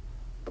boards.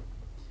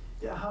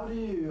 Yeah,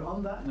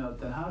 on that note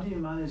then, how do you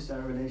manage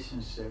that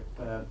relationship?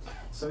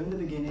 So in the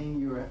beginning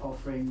you were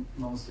offering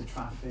Monster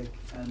traffic,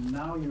 and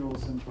now you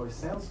also employ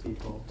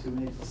salespeople to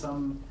maybe to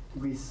some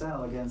degree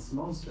sell against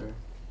Monster.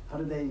 How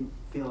do they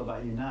feel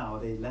about you now? Are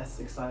they less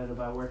excited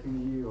about working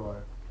with you,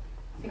 or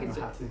I think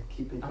have to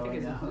keep it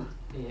going now?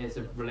 It's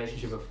a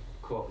relationship of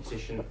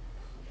competition.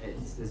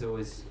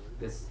 There's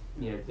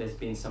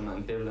been some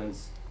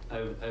ambivalence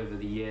over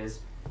the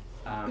years,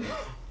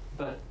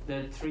 but there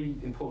are three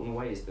important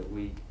ways that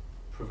we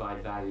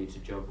provide value to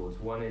job boards.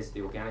 One is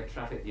the organic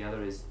traffic, the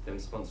other is them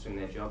sponsoring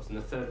their jobs, and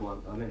the third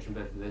one, I mentioned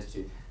both of those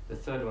two. The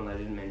third one I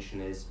didn't mention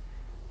is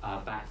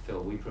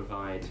backfill. We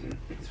provide,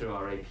 through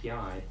our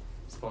API,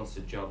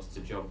 sponsored jobs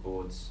to job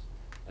boards.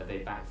 They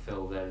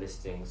backfill their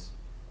listings,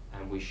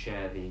 and we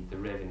share the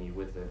revenue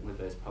with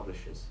those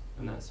publishers,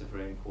 and that's a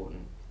very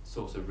important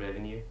source of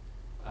revenue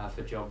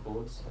for job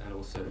boards, and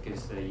also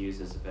gives their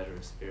users a better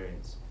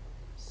experience.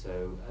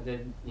 So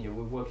we're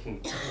working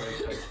very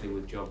closely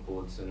with job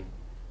boards, and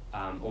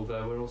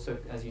although we're also,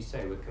 as you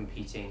say, we're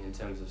competing in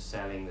terms of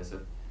selling. There's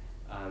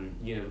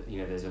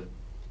there's a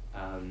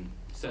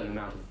certain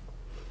amount of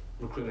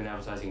recruitment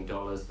advertising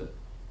dollars that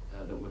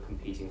we're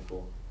competing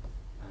for,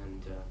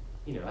 and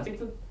I think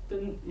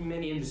that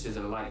many industries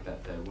are like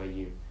that though, where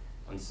you,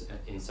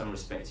 in some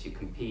respects you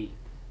compete,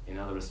 in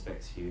other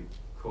respects you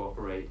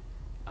cooperate.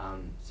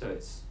 So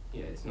it's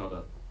not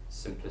a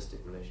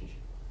simplistic relationship.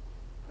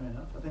 Fair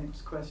enough. I think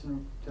it's a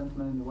question,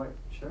 gentleman in the white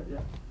shirt.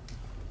 Yeah.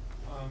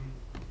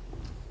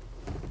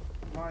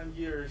 9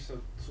 years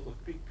of sort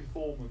of peak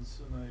performance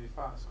in a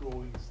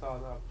fast-growing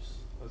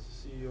startups as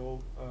a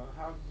CEO.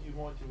 How do you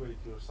motivate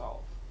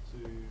yourself to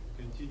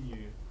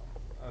continue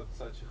at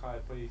such a high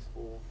pace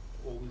for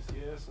all these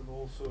years? And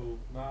also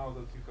now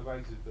that you have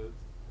exited,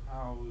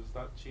 how is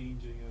that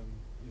changing? And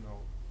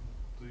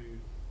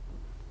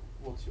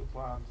what's your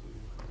plan to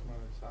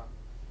manage that?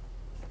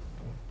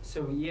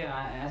 So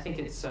I think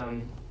it's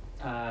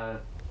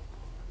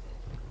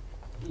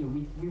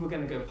we were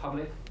going to go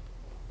public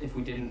if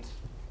we didn't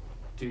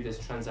do this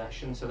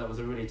transaction, so that was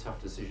a really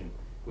tough decision.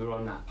 We were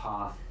on that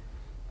path,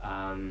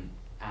 and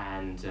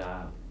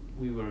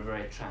we were a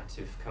very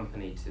attractive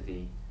company to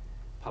the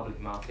public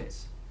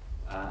markets.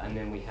 And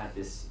then we had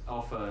this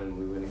offer, and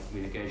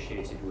we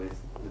negotiated with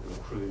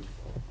Recruit,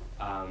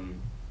 so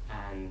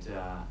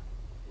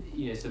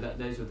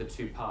those were the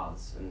two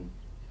paths. And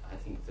I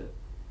think that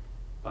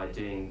by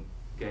going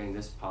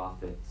this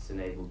path, it's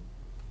enabled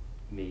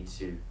me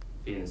to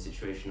be in the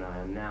situation I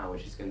am now,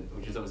 which is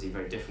obviously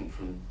very different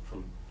from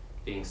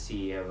being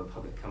CEO of a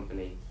public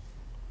company.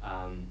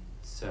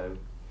 So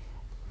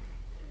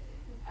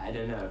I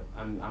don't know.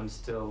 I'm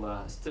still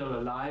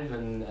alive,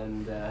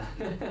 and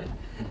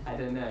I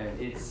don't know.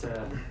 It's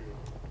I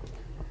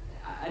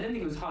don't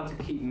think it was hard to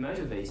keep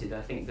motivated.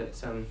 I think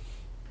that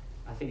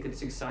I think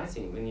it's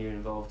exciting when you're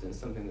involved in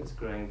something that's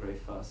growing very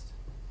fast.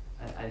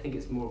 I think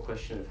it's more a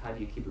question of how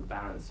do you keep a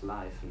balanced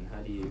life, and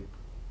how do you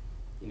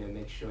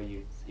make sure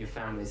your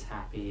family's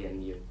happy,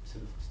 and you're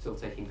sort of still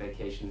taking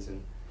vacations,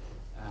 and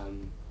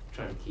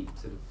trying to keep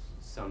sort of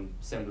some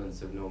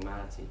semblance of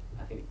normality.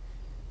 I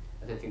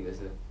don't think there's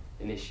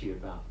an issue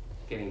about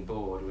getting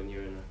bored when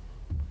you're in a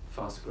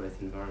fast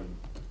growth environment.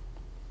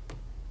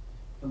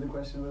 Another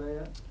question over there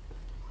yet?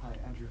 Hi,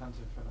 Andrew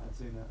Hunter from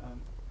Adzuna.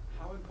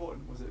 How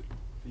important was it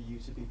for you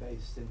to be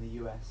based in the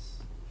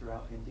US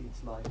throughout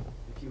Indeed's life?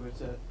 If you were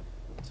to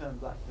turn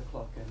back the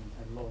clock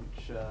and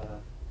launch,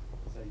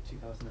 say,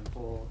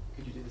 2004,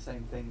 could you do the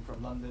same thing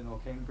from London or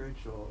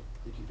Cambridge, or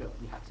did you feel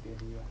like you had to be in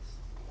the US?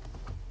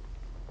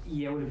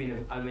 Yeah, it would have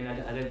been. I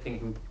don't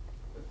think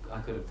I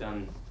could have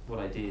done what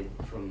I did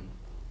from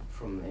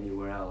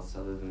anywhere else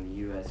other than the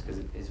US, because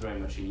it's very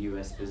much a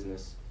US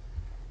business,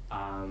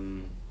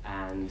 and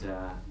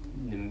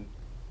the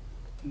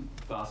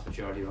vast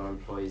majority of our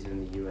employees are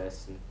in the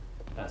US, and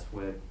that's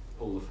where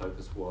all the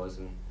focus was,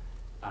 and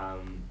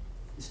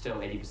still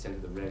 80%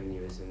 of the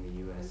revenue is in the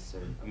US. So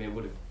it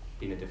would have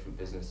been a different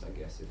business, I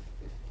guess, if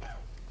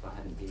I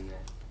hadn't been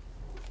there.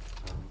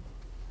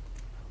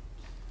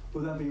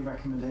 Would that be a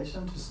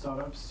recommendation to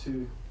startups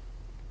to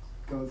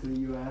go to the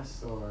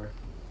US, or?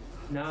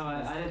 No,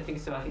 I don't think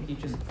so. I think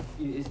it's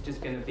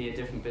just going to be a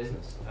different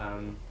business.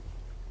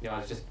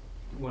 It's just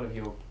one of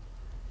your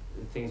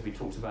things we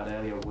talked about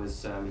earlier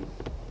was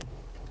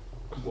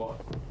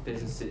what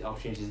business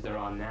opportunities there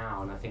are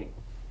now, and I think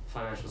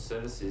financial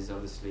services,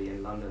 obviously,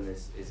 in London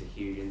is a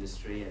huge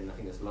industry, and I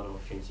think there's a lot of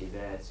opportunity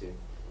there to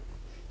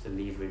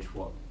leverage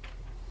what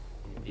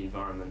the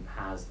environment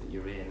has that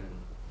you're in.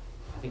 And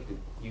I think that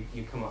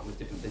you come up with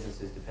different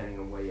businesses depending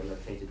on where you're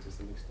located to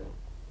some extent.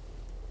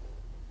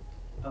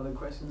 Other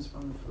questions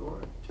from the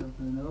floor? Jump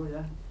in the middle,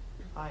 yeah?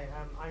 Hi,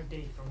 I'm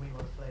Dave from We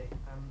Want to Play.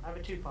 I have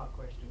a two-part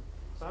question.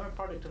 So I'm a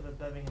product of a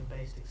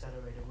Birmingham-based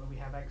accelerator where we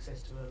have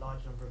access to a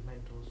large number of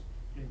mentors,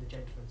 including the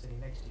gentleman sitting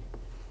next to you.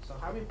 So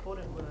how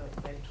important were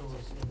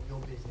mentors in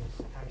your business,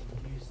 and how do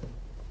you use them?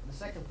 And the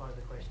second part of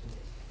the question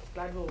is,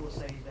 Gladwell will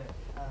say that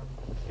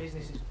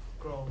business is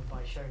grown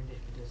by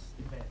serendipitous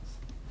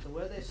events. So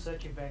were there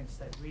such events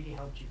that really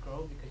helped you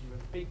grow because you were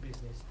a big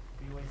business,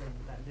 but you always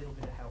needed that little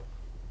bit of help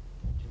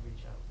to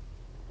reach out?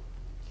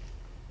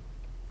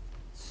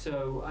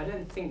 So I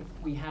don't think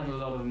we had a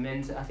lot of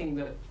mentors. I think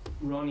that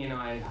Ronnie and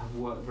I have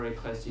worked very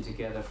closely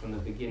together from the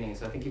beginning.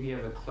 So I think if you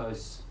have a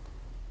close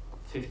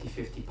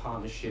 50-50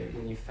 partnership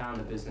when you found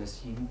a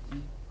business, you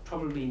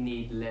probably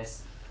need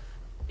less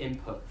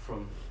input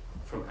from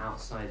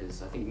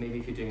outsiders. I think maybe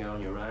if you're doing it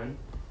on your own,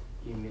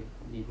 you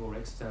need more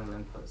external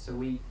input. So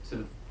we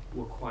sort of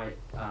were quite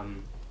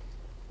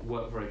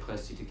worked very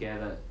closely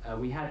together.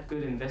 We had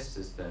good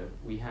investors though.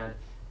 We had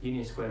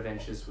Union Square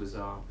Ventures was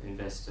our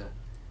investor.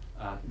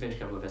 Venture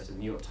capital investor,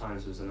 New York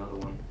Times was another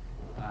one.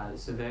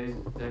 So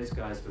those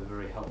guys were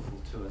very helpful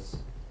to us.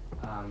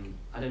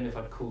 I don't know if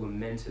I'd call them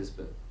mentors,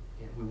 but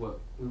yeah,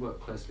 we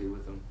work closely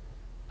with them.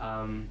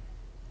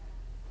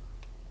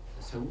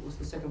 So what was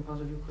the second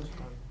part of your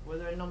question? Were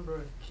there a number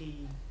of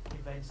key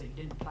events that you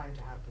didn't plan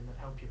to happen that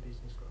helped your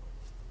business grow?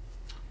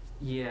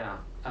 Yeah.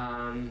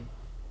 I'm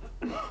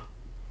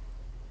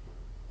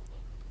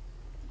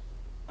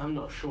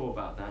not sure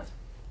about that.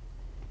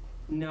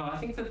 No, I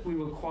think that we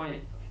were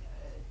quite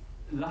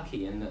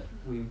lucky in that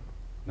we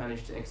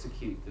managed to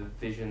execute the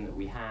vision that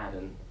we had,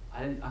 and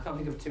I can't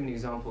think of too many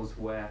examples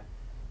where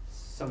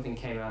something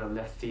came out of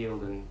left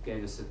field and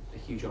gave us a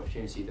huge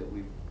opportunity that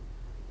we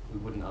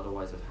wouldn't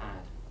otherwise have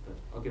had. But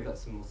I'll give that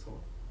some more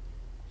thought.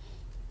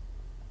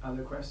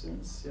 Other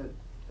questions? Yeah,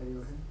 are you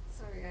okay?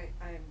 Sorry,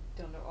 I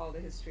don't know all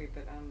the history,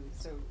 but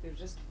so there was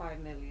just 5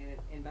 million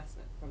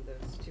investment from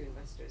those two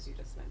investors you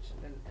just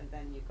mentioned, and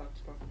then you got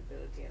to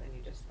profitability, and then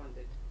you just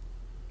funded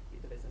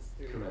the business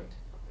through Correct.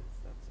 profits.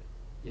 That's it.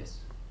 Yes.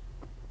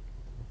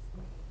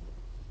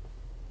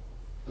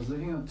 I was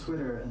looking on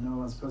Twitter and no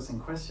one's posting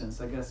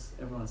questions. I guess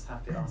everyone's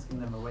happy asking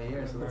them away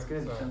here, so that's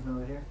good. Gentleman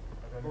over here.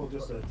 Well,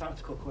 just a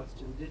tactical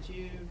question. Did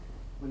you,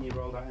 when you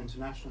rolled out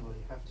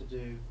internationally, have to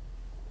do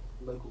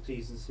local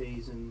T's and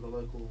C's in the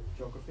local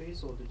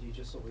geographies, or did you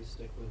just always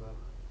stick with a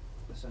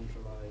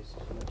centralised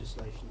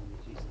legislation on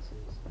the T's and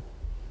C's?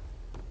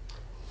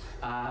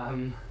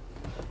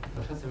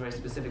 That's a very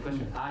specific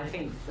question. I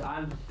think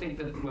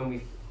that when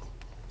we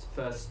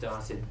first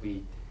started,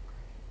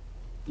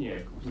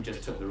 we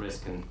just took the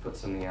risk and put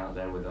something out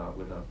there with our.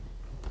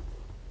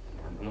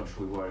 I'm not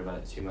sure we worry about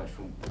it too much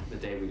from the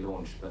day we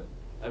launched, but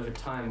over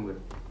time we're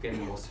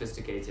getting more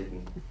sophisticated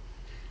and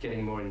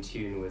getting more in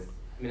tune with.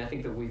 I mean, I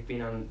think that we've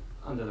been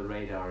under the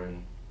radar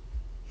in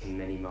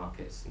many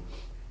markets, and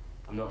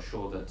I'm not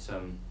sure that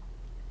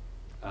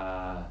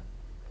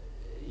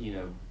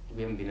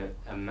we haven't been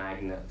a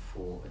magnet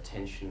for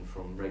attention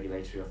from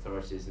regulatory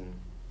authorities and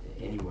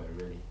anywhere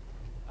really.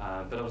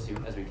 But obviously,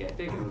 as we get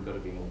bigger, we've got to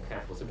be more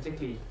careful. So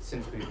particularly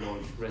since we've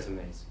launched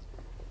resumes,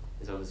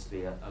 there's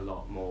obviously a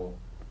lot more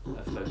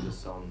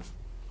focus on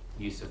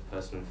use of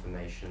personal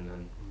information,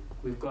 and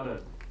we've got a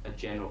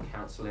general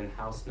counsel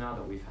in-house now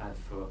that we've had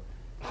for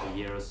a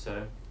year or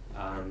so.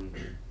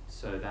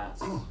 So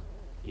that's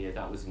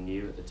that was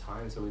new at the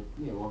time. So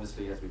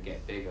obviously as we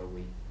get bigger,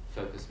 we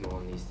focus more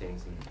on these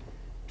things and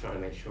try to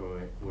make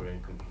sure we're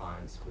in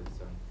compliance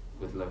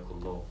with local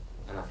law.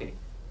 And I think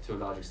to a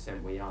large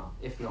extent we are,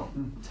 if not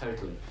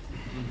totally.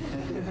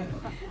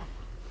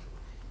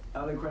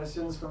 Other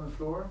questions from the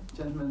floor?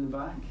 Gentleman in the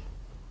back.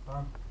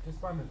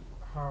 Just wondered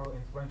how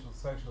influential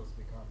social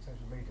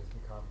media's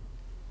become,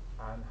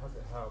 and has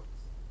it helped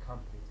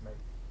companies make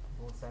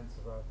more sense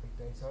of big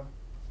data,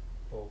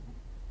 or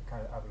the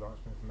kind of avalanche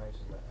of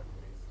information that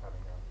everybody's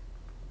having now?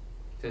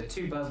 There are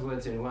two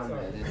buzzwords in one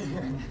there.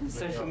 There's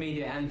social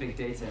media and big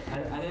data.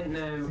 I don't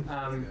know,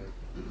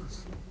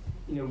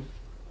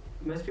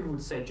 most people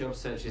would say job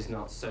search is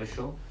not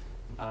social.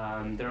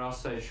 There are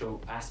social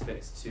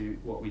aspects to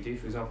what we do.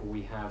 For example,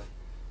 we have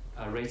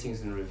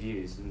ratings and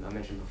reviews, and I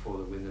mentioned before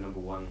that we're the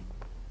 #1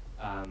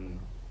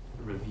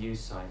 review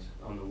site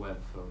on the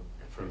web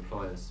for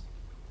employers.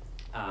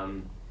 A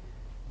lot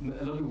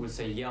of people would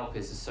say Yelp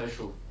is a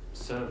social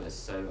service,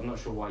 so I'm not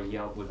sure why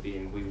Yelp would be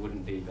and we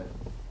wouldn't be, but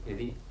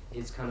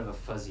it's kind of a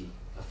fuzzy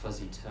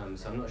term,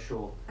 so I'm not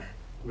sure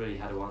really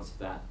how to answer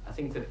that. I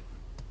think that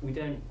we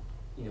don't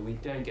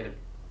get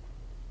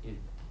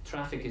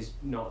traffic is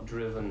not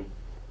driven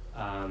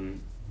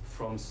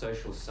from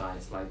social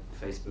sites like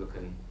Facebook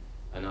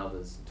and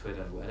others,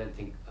 Twitter. I don't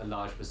think a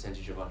large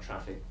percentage of our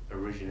traffic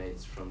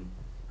originates from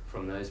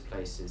those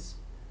places.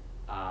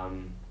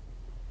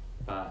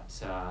 But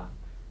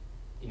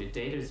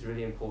data is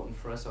really important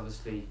for us,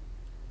 obviously.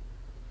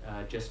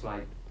 Just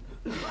like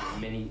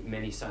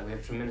many sites, we have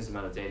a tremendous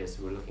amount of data,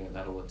 so we're looking at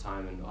that all the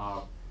time, and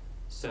our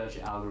search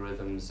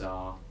algorithms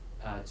are,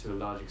 to a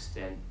large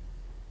extent,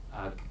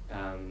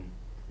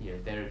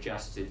 they're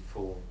adjusted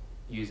for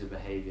user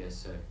behavior.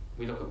 So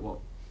we look at what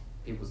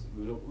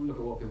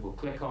people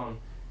click on,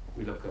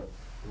 we look at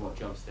what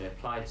jobs they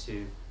apply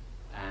to,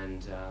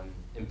 and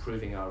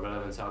improving our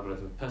relevance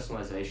algorithm.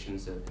 Personalization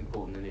is an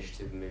important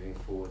initiative moving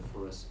forward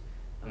for us,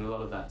 and a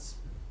lot of that's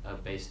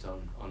based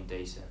on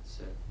data.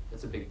 So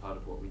that's a big part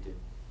of what we do.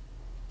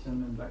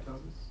 Gentlemen in black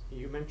glasses.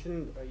 You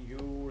mentioned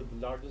you're the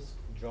largest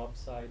job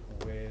site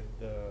with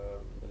the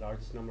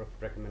largest number of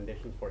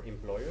recommendations for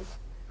employers.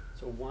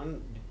 So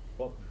one,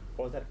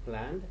 was that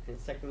planned? And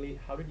secondly,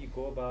 how did you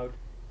go about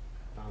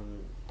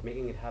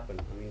making it happen?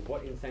 I mean,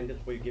 what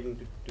incentives were you giving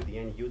to the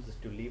end users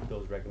to leave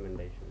those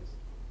recommendations?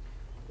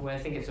 Well, I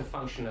think it's a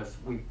function of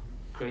we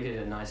created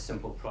a nice,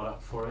 simple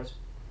product for it,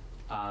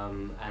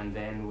 and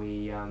then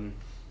we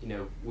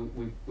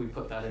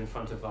put that in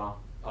front of our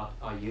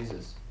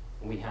users.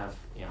 We have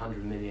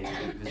 100 million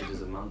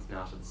visitors a month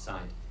now to the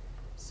site,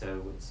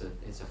 so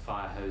it's a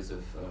fire hose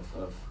of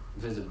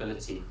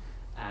visibility,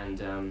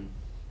 and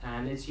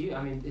it's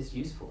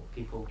useful.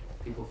 People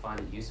find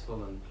it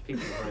useful, and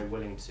people are very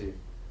willing to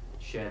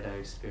share their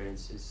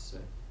experiences. So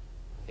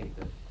I think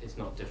that it's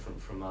not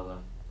different from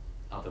other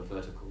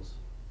verticals.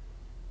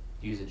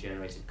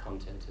 User-generated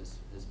content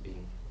has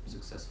been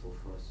successful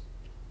for us.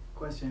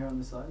 Question here on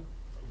the side.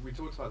 We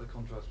talked about the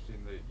contrast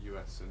between the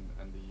US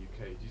and the UK.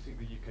 Do you think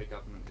the UK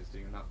government is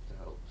doing enough to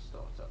help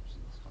startups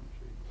in this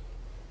country?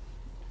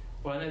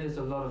 Well, I know there's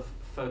a lot of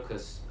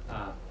focus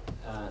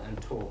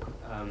and talk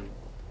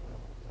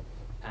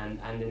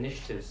and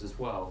initiatives as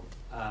well.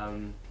 I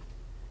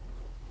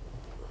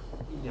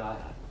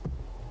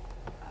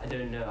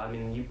don't know. I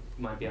mean, you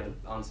might be able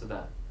to answer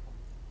that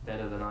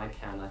better than I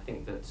can. I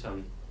think that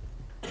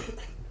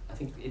I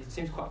think it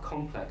seems quite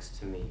complex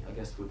to me. I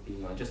guess would be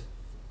my just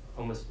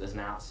almost as an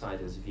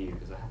outsider's view,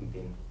 because I haven't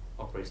been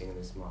operating in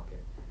this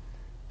market.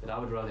 But I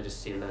would rather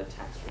just see a lower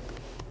tax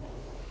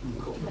rate,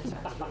 corporate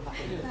tax rate.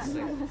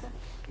 So,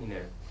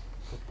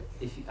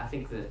 I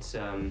think that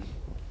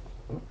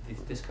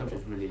this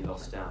country's really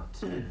lost out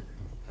to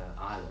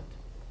Ireland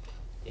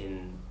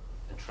in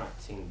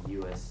attracting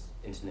US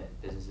internet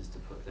businesses to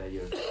put their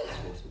European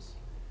headquarters.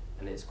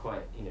 And it's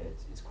quite,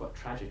 it's quite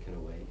tragic in a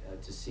way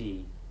to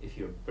see, if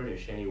you're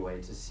British anyway,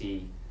 to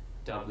see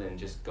Dublin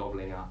just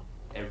gobbling up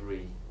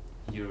every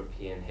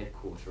European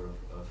headquarter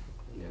of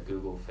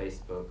Google,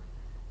 Facebook.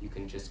 You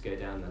can just go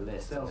down the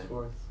list.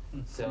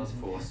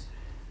 Salesforce.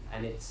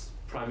 And it's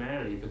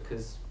primarily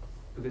because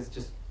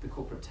just the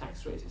corporate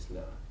tax rate is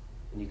lower.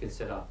 And you can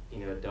set up,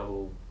 a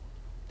double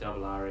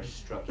Irish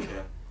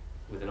structure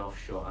with an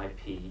offshore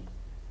IP,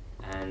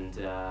 and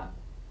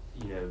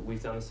you know,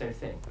 we've done the same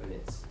thing. I mean,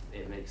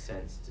 it makes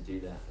sense to do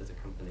that as a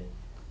company,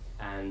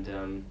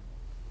 and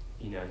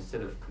you know,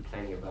 instead of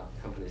complaining about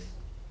companies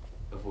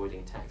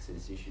avoiding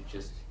taxes, you should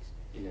just,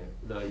 you know,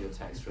 lower your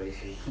tax rate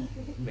and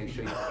make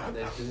sure you attract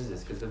those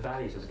businesses, because the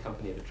value to the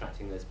company of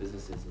attracting those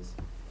businesses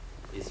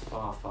is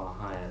far, far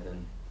higher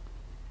than,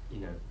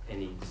 you know,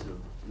 any sort of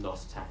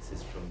lost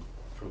taxes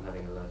from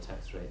having a low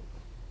tax rate.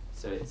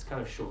 So it's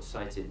kind of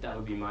short-sighted. That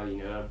would be my, you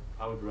know,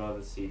 I would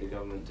rather see the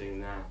government doing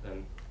that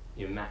than,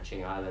 you know,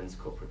 matching Ireland's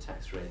corporate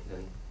tax rate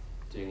than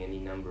doing any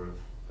number of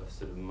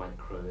sort of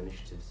micro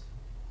initiatives.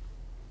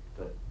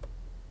 But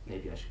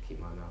maybe I should keep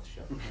my mouth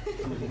shut.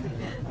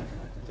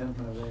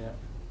 Gentleman over there.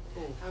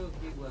 Paul, how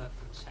have you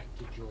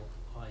protected your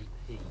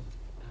IP,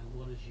 and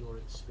what has your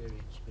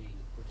experience been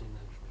of putting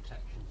those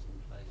protections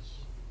in place?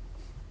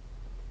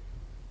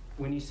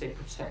 When you say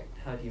protect,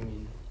 how do you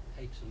mean?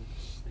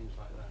 Patents, things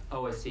like that.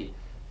 Oh, I see.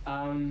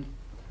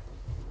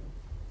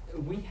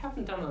 We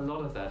haven't done a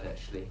lot of that,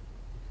 actually.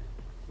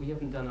 We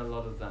haven't done a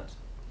lot of that.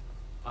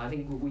 I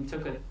think we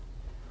took it,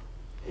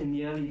 in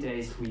the early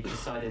days we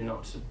decided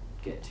not to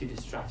get too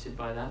distracted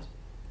by that,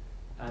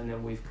 and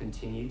then we've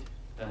continued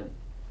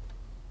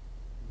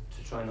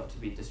to try not to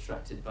be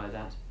distracted by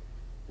that.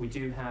 We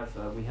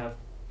have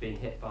been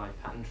hit by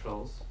patent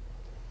trolls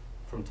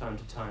from time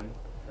to time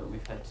that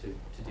we've had to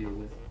deal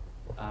with.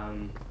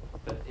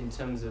 But in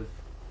terms of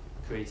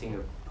creating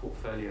a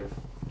portfolio of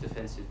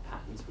defensive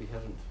patents, we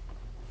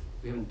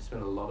haven't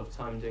spent a lot of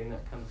time doing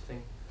that kind of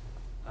thing.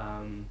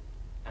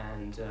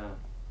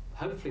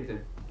 Hopefully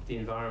the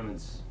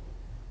environment's,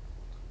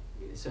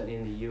 certainly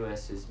in the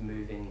US, is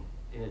moving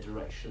in a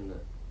direction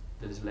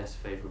that is less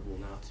favourable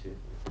now to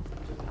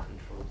patent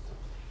trolls.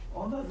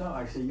 On that note,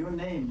 actually, your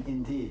name,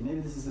 Indeed, maybe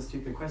this is a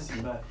stupid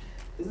question, but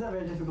isn't that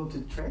very difficult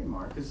to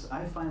trademark? Because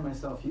I find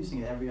myself using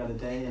it every other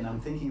day, and I'm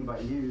thinking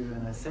about you,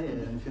 and I say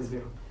it, and it feels a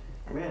bit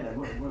weird.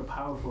 Like, what a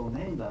powerful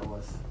name that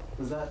was.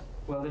 Was that?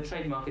 Well, the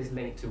trademark is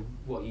linked to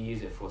what you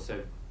use it for.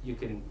 So you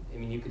can, I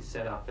mean, you could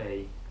set up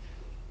a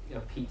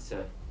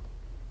pizza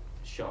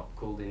shop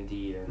called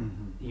Indeed,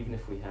 and even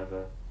if we have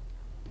a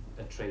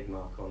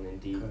trademark on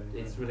Indeed,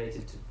 it's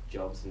related to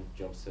jobs and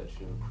job search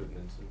and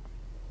recruitment, and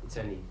it's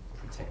only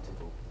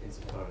protectable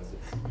insofar as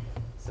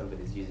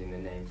somebody's using the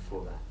name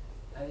for that.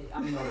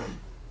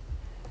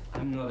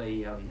 I'm not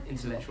a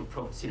intellectual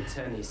property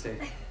attorney, so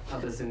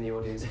others in the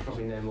audience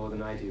probably know more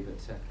than I do,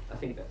 but I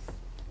think that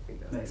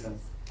makes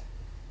sense.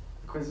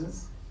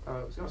 Questions?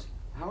 I was going to ask,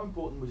 how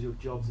important was your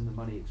jobs and the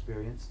money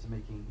experience to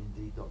making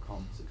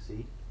Indeed.com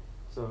succeed?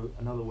 So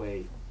another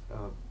way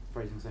of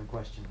phrasing the same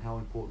question, how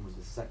important was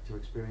the sector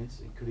experience?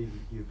 And could you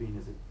have been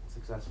as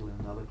successful in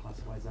another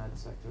classified ad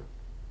sector?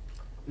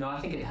 No, I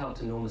think it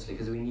helped enormously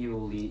because we knew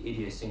all the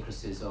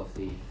idiosyncrasies of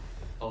the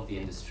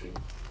industry,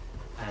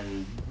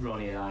 and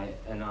Ronnie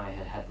and I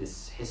had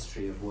this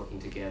history of working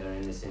together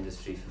in this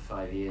industry for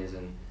 5 years,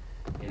 and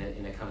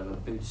in a kind of a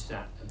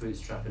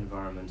bootstrap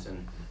environment,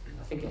 and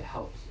I think it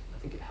helped. I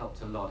think it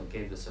helped a lot. It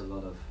gave us a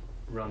lot of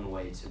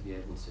runway to be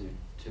able to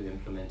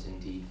implement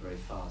Indeed very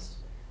fast.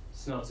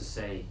 It's not to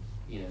say,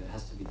 you know, it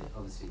has to be,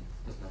 obviously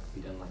it doesn't have to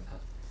be done like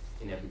that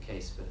in every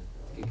case, but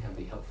I think it can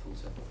be helpful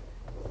to,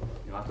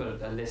 you know, I've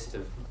got a list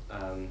of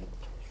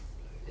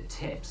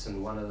tips,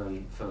 and one of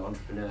them for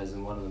entrepreneurs,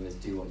 and one of them is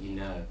do what you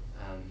know,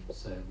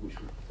 so which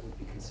would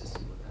be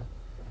consistent with that.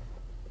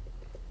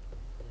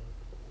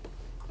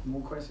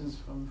 More questions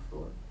from the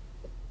floor?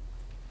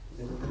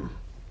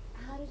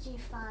 How did you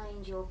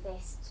find your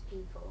best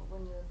people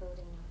when you were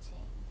building your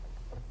team?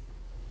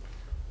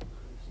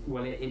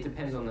 Well, it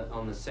depends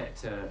on the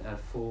sector.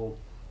 For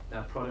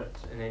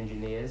product and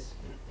engineers,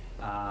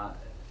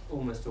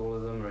 almost all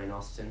of them are in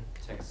Austin,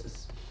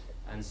 Texas,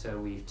 and so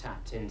we've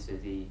tapped into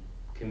the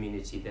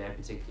community there,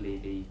 particularly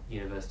the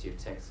University of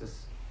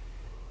Texas.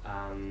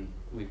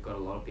 We've got a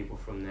lot of people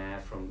from there,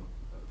 from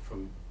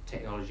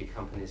technology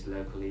companies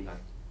locally,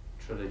 like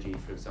Trilogy,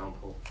 for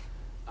example.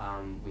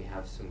 We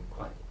have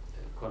quite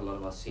a lot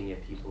of our senior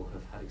people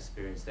have had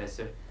experience there.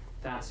 So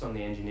that's on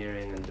the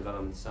engineering and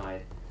development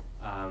side,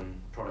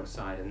 product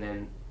side, and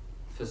then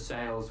for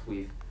sales,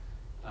 we've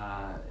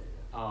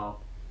our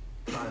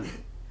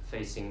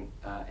client-facing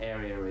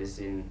area is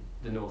in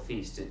the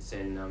Northeast. It's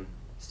in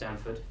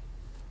Stanford,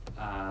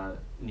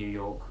 New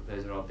York.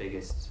 Those are our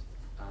biggest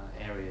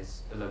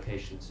areas,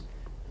 locations,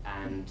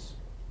 and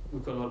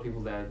we've got a lot of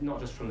people there, not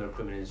just from the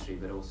recruitment industry,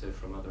 but also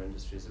from other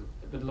industries.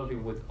 But a lot of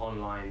people with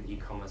online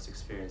e-commerce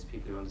experience,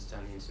 people who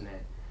understand the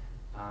internet,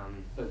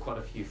 but quite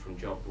a few from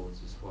job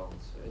boards as well.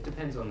 So it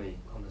depends on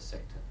the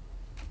sector.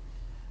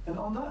 And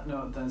on that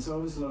note, then, so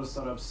obviously a lot of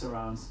startups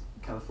around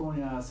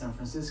California, San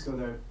Francisco,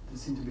 they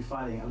seem to be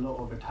fighting a lot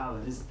over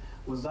talent.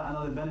 Was that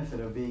another benefit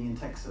of being in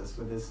Texas,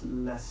 where there's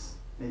less,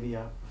 maybe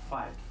a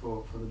fight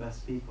for the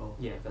best people?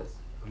 Yeah, that's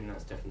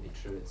definitely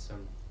true.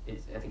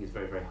 I think it's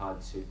very, very hard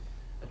to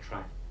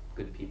attract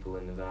good people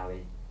in the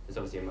Valley. There's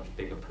obviously a much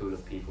bigger pool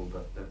of people,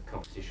 but the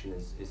competition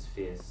is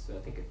fierce. So I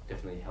think it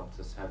definitely helped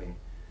us having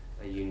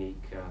a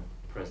unique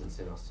presence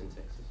in Austin,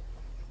 Texas.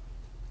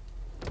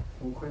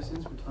 More questions?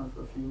 We have time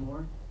for a few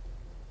more.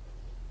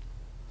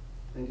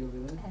 Lady over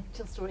there.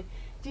 Chill story.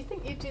 Do you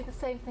think you'd do the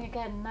same thing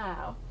again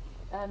now,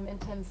 in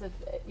terms of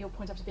your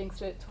point after being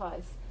through it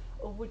twice,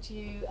 or would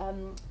you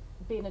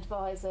be an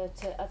advisor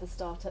to other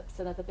startups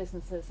and other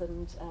businesses,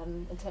 and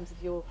in terms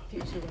of your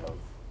future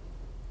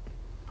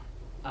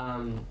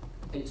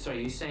roles?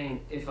 Sorry, you're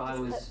saying if I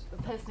was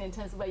personally, in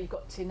terms of where you've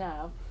got to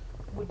now,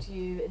 would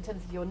you, in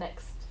terms of your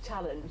next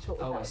challenge, what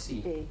would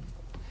that be?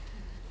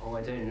 Oh,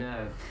 I don't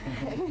know.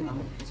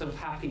 I'm sort of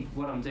happy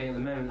what I'm doing at the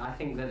moment. I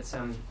think that,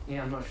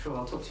 yeah, I'm not sure.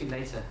 I'll talk to you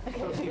later.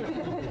 Talk to you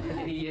in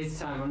a year's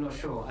time, I'm not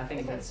sure. I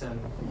think that's,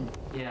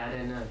 yeah, I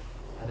don't know.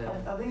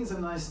 I think it's a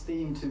nice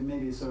theme to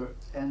maybe sort of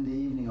end the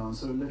evening on,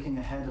 sort of looking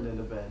ahead a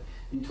little bit.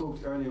 You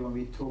talked earlier when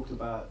we talked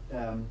about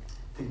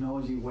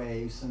technology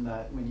waves, and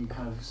that when you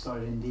kind of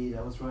started Indeed,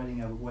 I was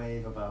writing a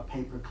wave about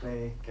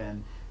pay-per-click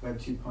and Web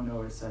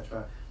 2.0,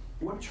 etc.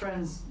 What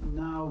trends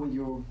now, with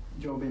your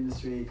job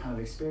industry kind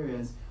of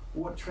experience,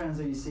 what trends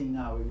are you seeing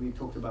now? We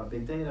talked about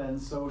big data and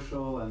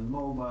social and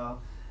mobile.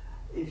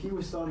 If you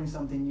were starting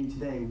something new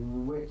today,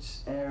 which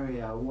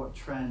area, what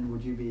trend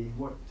would you be,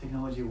 what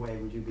technology wave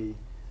would you be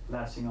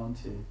latching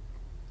onto?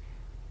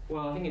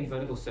 Well, I think in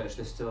vertical search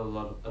there's still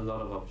a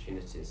lot of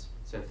opportunities.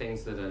 So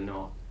things that are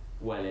not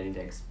well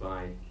indexed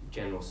by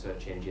general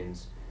search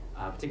engines,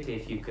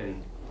 particularly if you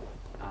can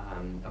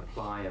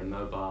apply a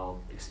mobile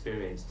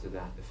experience to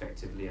that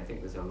effectively, I think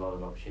there's a lot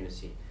of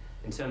opportunity.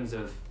 In terms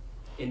of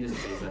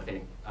industries, I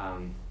think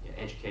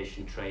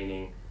education,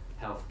 training,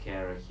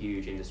 healthcare are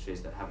huge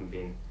industries that haven't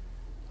been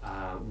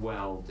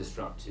well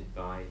disrupted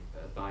by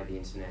the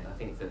internet. I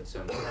think that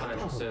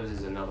financial services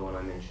is another one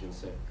I mentioned.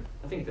 So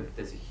I think that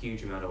there's a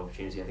huge amount of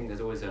opportunity. I think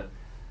there's always a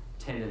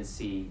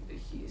tendency,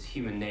 it's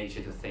human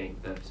nature to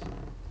think that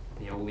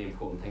all the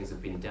important things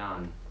have been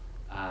done,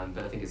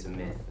 but I think it's a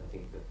myth. I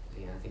think that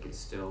I think it's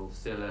still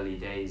early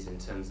days in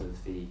terms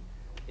of the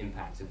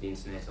impact of the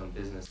internet on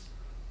business.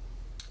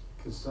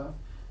 Good stuff.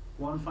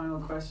 One final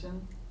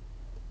question.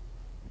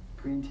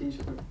 Green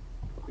t-shirt,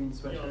 green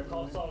sweatshirt. Your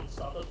thoughts on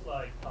startups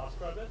like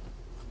TaskRabbit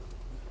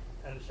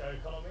and the share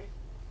economy?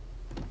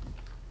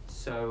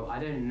 So I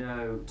don't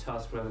know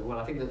TaskRabbit well.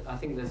 I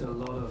think there's a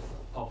lot of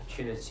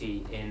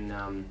opportunity in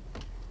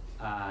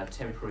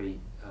temporary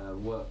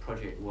work,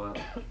 project work.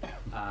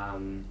 I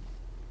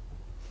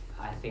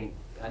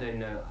don't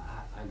know.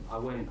 I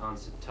won't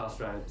answer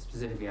TaskRabbit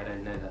specifically. I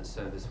don't know that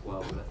service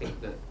well, but I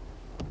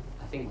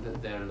think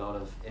that there are a lot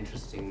of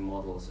interesting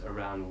models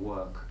around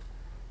work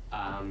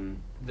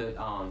that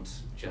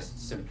aren't just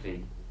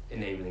simply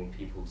enabling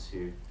people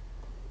to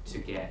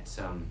get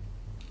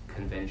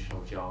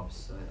conventional jobs.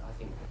 So I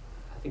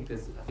think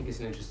it's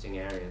an interesting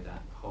area,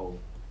 that whole,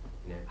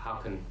 how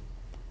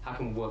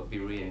can work be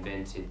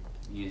reinvented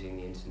using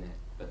the internet?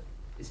 But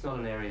it's not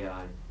an area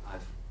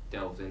I've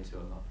delved into a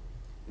lot.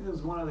 There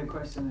was one other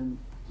question, and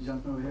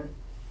jumping over here.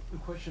 The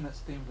question that's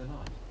the theme of the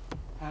night.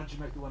 How did you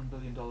make the $1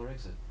 billion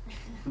exit?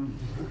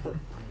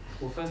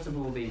 Well, first of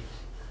all, the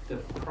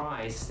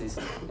price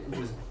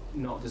was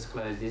not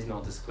disclosed, is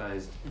not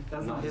disclosed.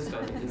 That's not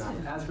disclosed enough.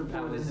 As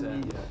reported in the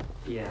media.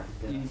 Yeah.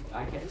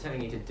 I kept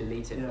telling you to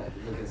delete it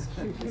because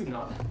it's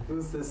not. It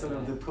was the sort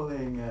of the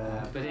pulling.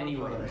 But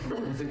anyway,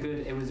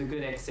 it was a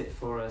good exit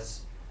for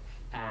us,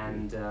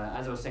 and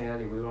as I was saying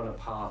earlier, we were on a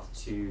path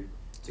to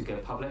go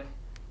public,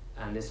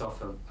 and this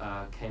offer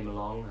came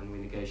along, and we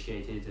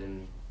negotiated,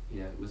 and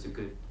it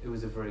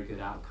was a very good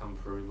outcome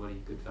for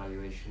everybody, good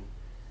valuation,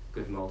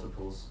 good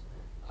multiples.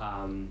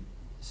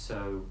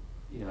 So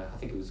I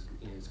think it was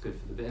it's good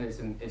for the business,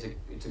 and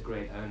it's a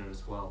great owner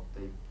as well.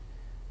 They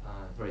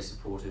very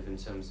supportive in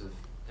terms of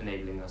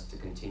enabling us to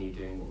continue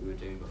doing what we were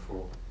doing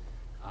before,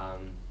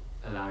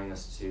 allowing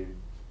us to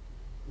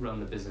run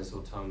the business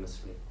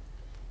autonomously.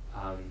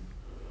 In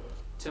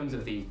terms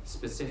of the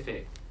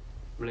specific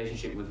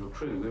relationship with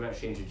Recruit, we were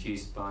actually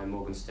introduced by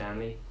Morgan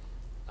Stanley.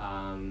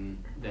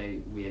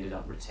 We ended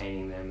up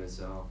retaining them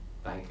as our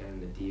banker in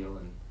the deal,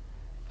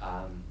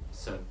 and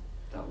so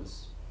that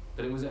was.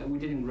 But we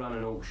didn't run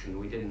an auction.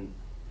 We didn't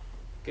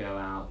go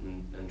out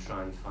and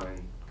try and find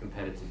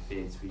competitive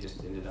bids. We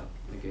just ended up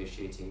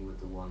negotiating with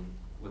the one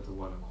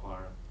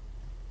acquirer.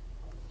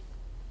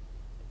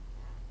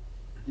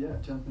 Yeah,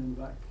 jumping in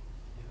the back.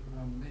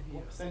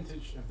 What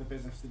percentage of the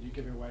business did you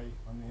give away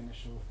on the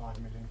initial $5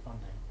 million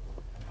funding,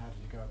 and how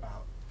did you go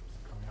about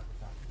coming up with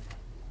that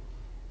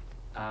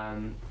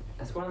figure?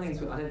 That's one of the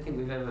things I don't think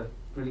we've ever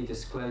really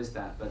disclosed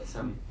that, but it's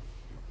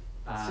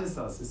just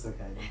us. It's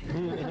okay.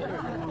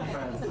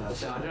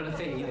 So I don't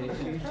think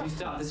you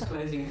start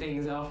disclosing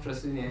things after a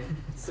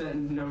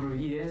certain number of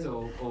years,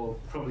 or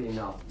probably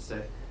not.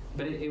 So,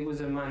 but it was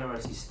a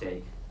minority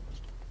stake,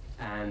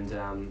 and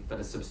but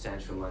a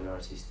substantial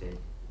minority stake.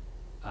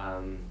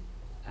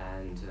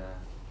 And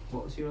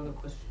what was your other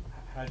question?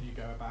 How do you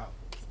go about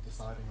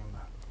deciding on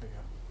that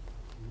figure?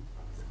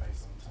 Is it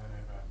based on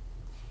turnover?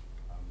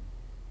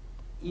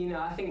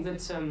 I think that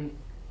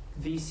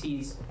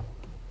VCs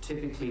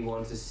typically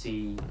want to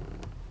see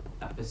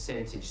a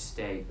percentage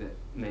stake that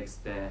makes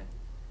their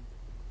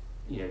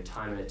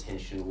time and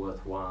attention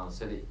worthwhile.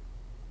 So that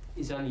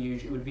it's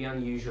unusual. It would be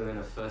unusual in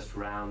a first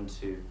round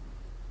to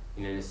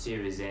in a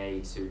Series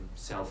A to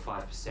sell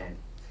 5%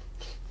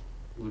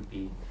 would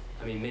be,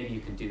 I mean, maybe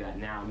you can do that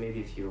now. Maybe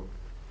if you're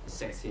a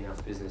sexy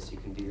enough business, you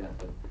can do that,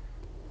 but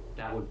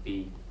that would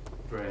be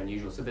very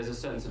unusual. So there's a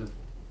certain sort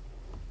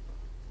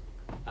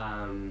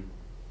of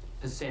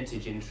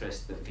percentage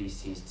interest that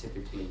VCs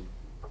typically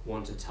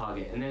want to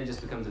target, and then it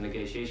just becomes a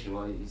negotiation.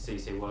 Well, so you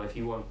say, well, if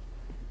you want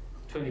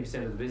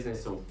 20% of the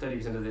business or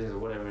 30% of the business or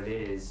whatever it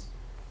is,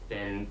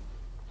 then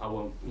I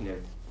want,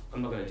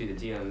 I'm not going to do the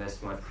deal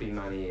unless my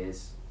pre-money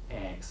is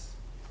X.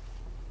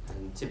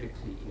 And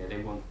typically, they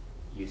want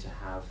you to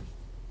have,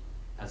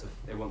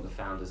 they want the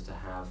founders to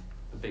have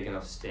a big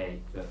enough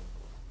stake that,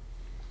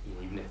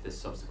 even if there's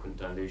subsequent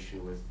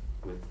dilution with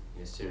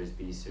Series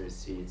B, Series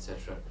C,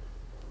 etc.,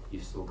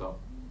 you've still got,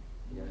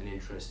 an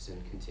interest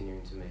in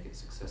continuing to make it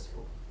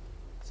successful.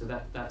 So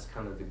that's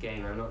kind of the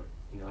game. I'm not,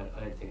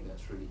 I don't think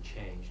that's really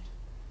changed.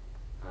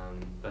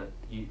 But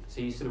you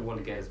sort of want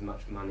to get as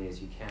much money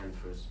as you can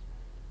for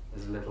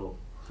as little.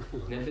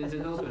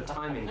 There's also a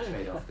timing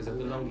trade-off, because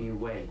the longer you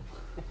wait,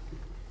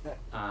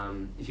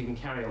 if you can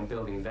carry on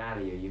building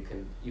value, you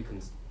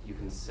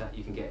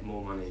can get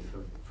more money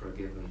for a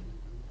given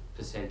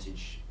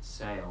percentage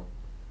sale.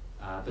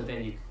 But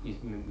then you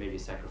maybe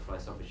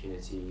sacrifice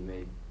opportunity.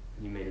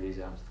 You may lose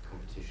out to the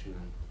competition,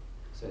 and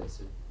so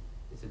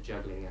it's a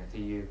juggling act. Are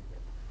you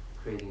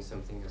creating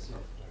something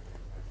yourself?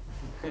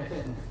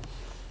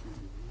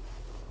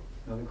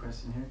 Another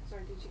question here.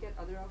 Sorry, did you get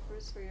other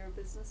offers for your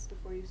business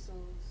before you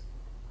sold?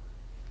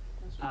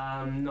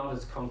 Not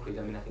as concrete.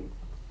 I mean, I think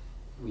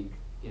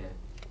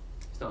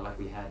it's not like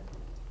we had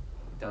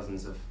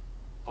dozens of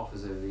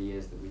offers over the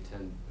years that we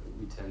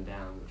turned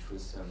down, which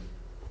was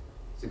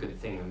it's a good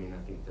thing. I mean,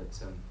 I think that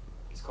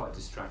it's quite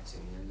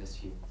distracting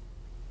unless you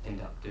end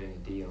up doing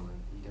a deal,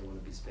 and you don't want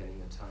to be spending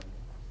your time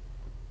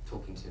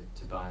talking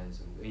to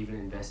buyers and even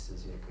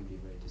investors. It can be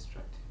very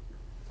distracting.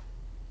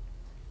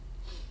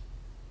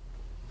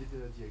 Did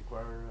the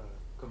acquirer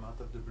come out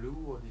of the blue,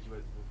 or did you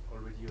have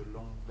already a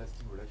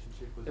long-lasting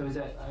relationship with them? It was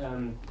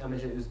I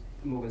mentioned it was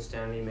Morgan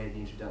Stanley made the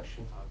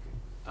introduction.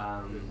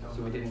 Okay.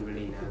 So we didn't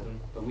really know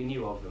them, but we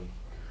knew of them.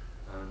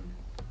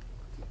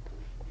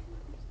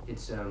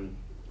 It's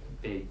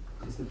big.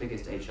 It's the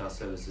biggest HR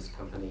services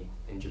company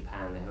in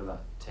Japan. They have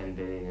about 10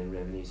 billion in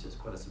revenue, so it's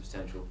quite a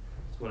substantial.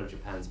 It's one of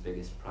Japan's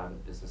biggest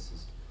private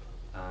businesses.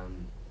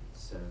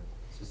 So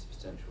it's a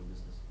substantial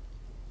business.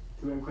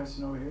 Do we have a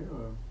question over here,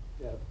 or?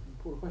 Yeah,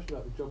 Paul, a question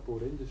about the job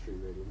board industry,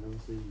 really. And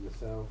obviously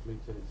yourself,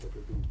 LinkedIn, etc.,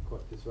 have been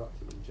quite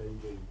disruptive in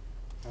changing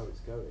how it's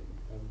going.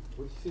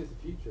 What do you see as the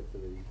future for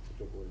the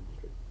job board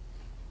industry?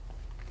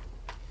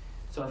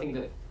 So I think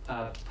that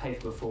pay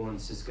for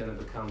performance is going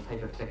to become,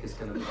 pay-per-click is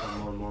going to become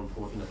more and more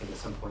important. I think at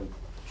some point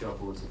job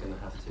boards are going to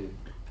have to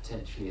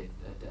potentially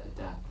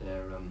adapt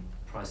their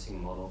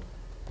pricing model.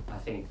 I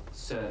think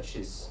search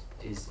is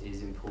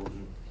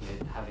important.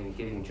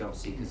 Giving job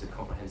seekers a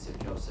comprehensive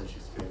job search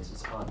experience.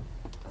 It's hard,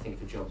 I think,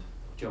 for job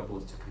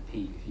boards to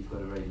compete if you've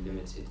got a very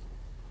limited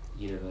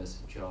universe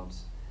of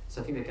jobs.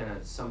 So I think they're going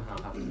to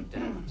somehow have to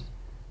adapt.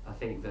 I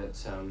think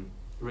that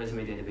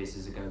resume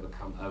databases are going to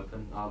become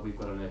open. We've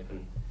got an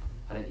open.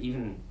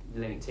 Even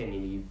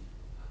LinkedIn.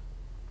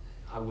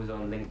 I was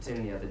on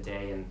LinkedIn the other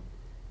day, and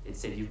it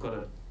said you've got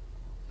to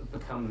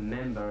become a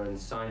member and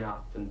sign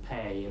up and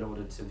pay in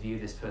order to view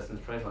this person's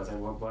profile. I was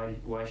like,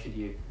 why should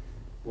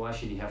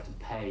you have to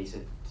pay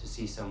to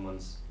see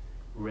someone's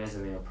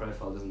resume or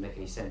profile? It doesn't make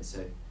any sense.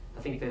 So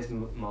I think those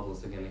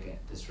models are going to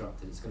get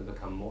disrupted. It's going to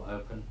become more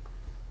open.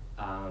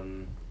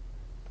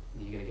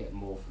 You're going to get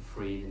more for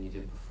free than you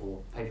did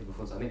before. Pay for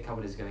performance. I think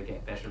companies are going to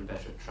get better and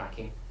better at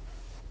tracking,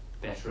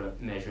 better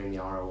at measuring the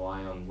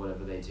ROI on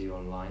whatever they do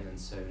online. And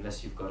so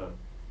unless you've got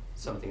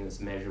something that's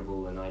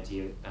measurable and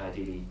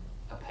ideally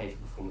a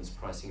pay-for-performance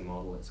pricing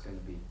model, it's going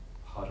to be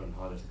harder and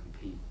harder to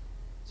compete.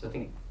 So I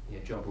think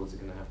job boards are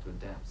going to have to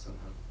adapt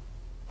somehow.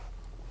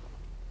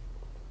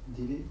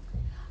 Didi?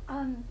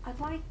 I'd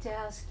like to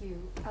ask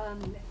you,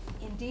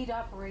 Indeed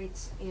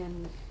operates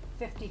in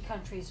 50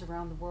 countries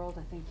around the world,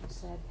 I think you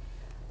said.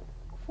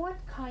 What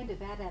kind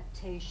of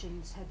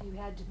adaptations have you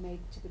had to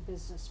make to the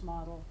business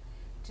model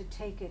to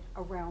take it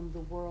around the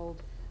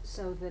world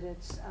so that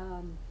it's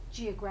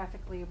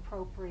geographically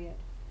appropriate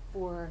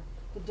for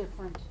the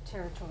different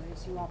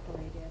territories you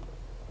operate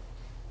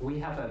in? We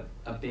have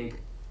a big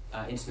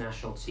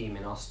international team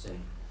in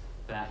Austin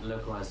that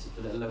localizes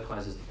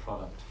the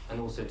product and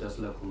also does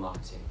local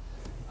marketing.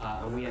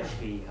 And we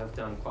actually have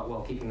done quite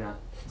well keeping that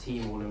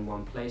team all in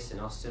one place in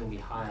Austin. We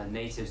hire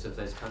natives of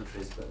those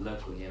countries, but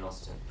locally in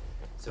Austin.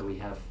 So we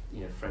have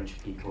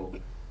French people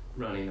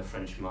running the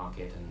French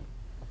market and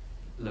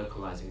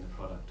localizing the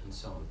product and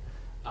so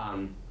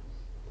on.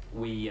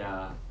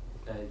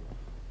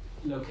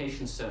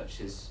 Location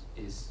search is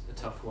a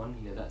tough one.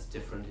 That's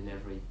different in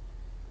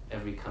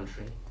every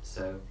country.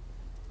 So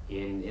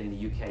in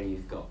the UK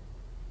you've got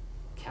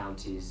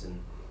counties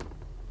and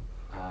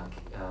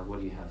what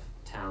do you have?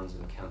 Towns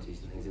and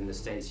counties and things. In the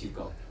States you've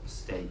got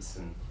states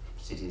and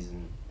cities,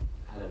 and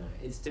I don't know.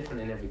 It's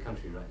different in every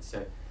country, right?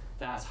 So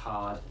that's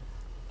hard.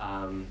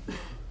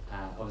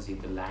 Obviously,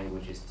 the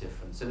language is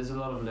different. So there's a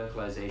lot of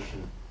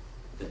localization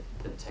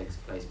that takes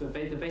place. But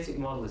the basic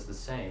model is the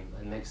same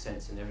and makes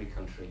sense in every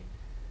country.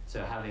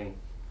 So having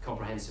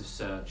comprehensive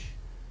search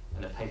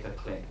and a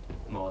pay-per-click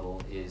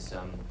model is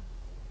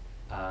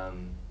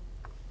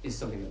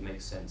something that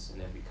makes sense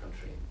in every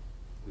country.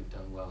 We've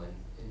done well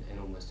in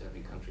almost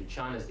every country.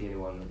 China's the only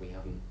one that we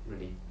haven't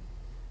really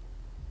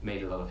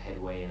made a lot of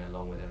headway in,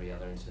 along with every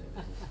other internet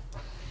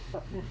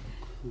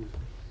business.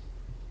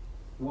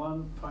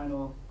 One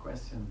final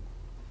question.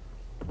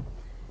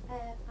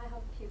 I have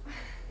a few.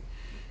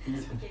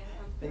 Okay,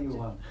 think of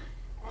one.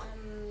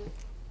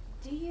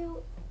 Do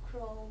you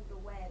crawl the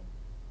web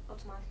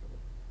automatically?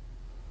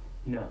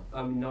 No,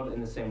 not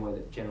in the same way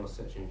that general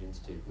search engines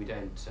do. We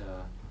don't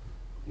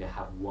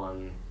have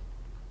one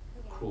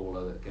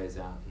crawler that goes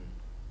out, and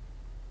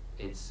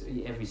it's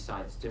every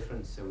site's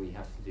different, so we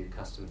have to do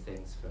custom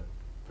things for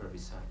every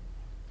site.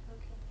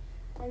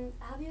 Okay. And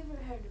have you ever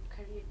heard of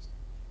Career?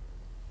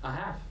 I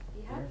have.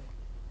 You have?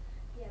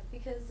 Yeah,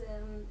 because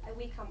I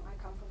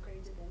come from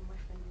Career and my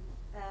friend,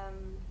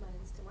 my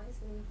name is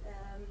Tomas, and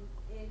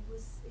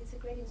it's a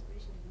great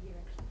inspiration to be here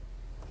actually,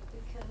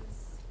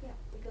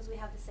 because we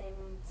have the same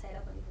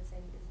setup and the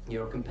same business.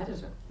 You're a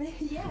competitor.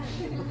 Yeah.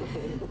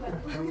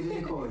 And what do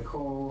you call it?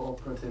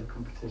 Cooperative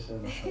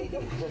competition.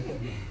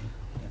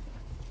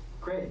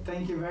 Great,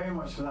 thank you very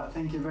much for that.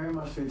 Thank you very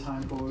much for your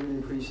time, Paul. Really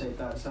appreciate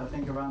that. So I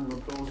think a round of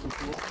applause for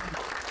Paul.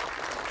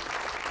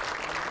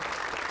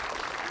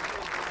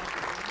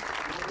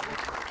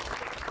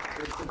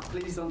 So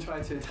please don't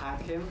try to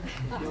attack him.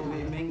 You'll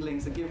be mingling,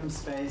 so give him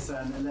space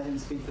and let him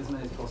speak to as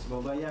many as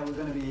possible. But yeah, we're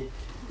going to be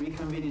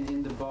reconvening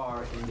in the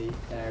bar in the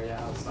area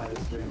outside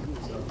this room.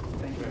 So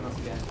thank you very much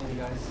again. Thank you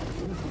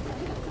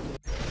guys.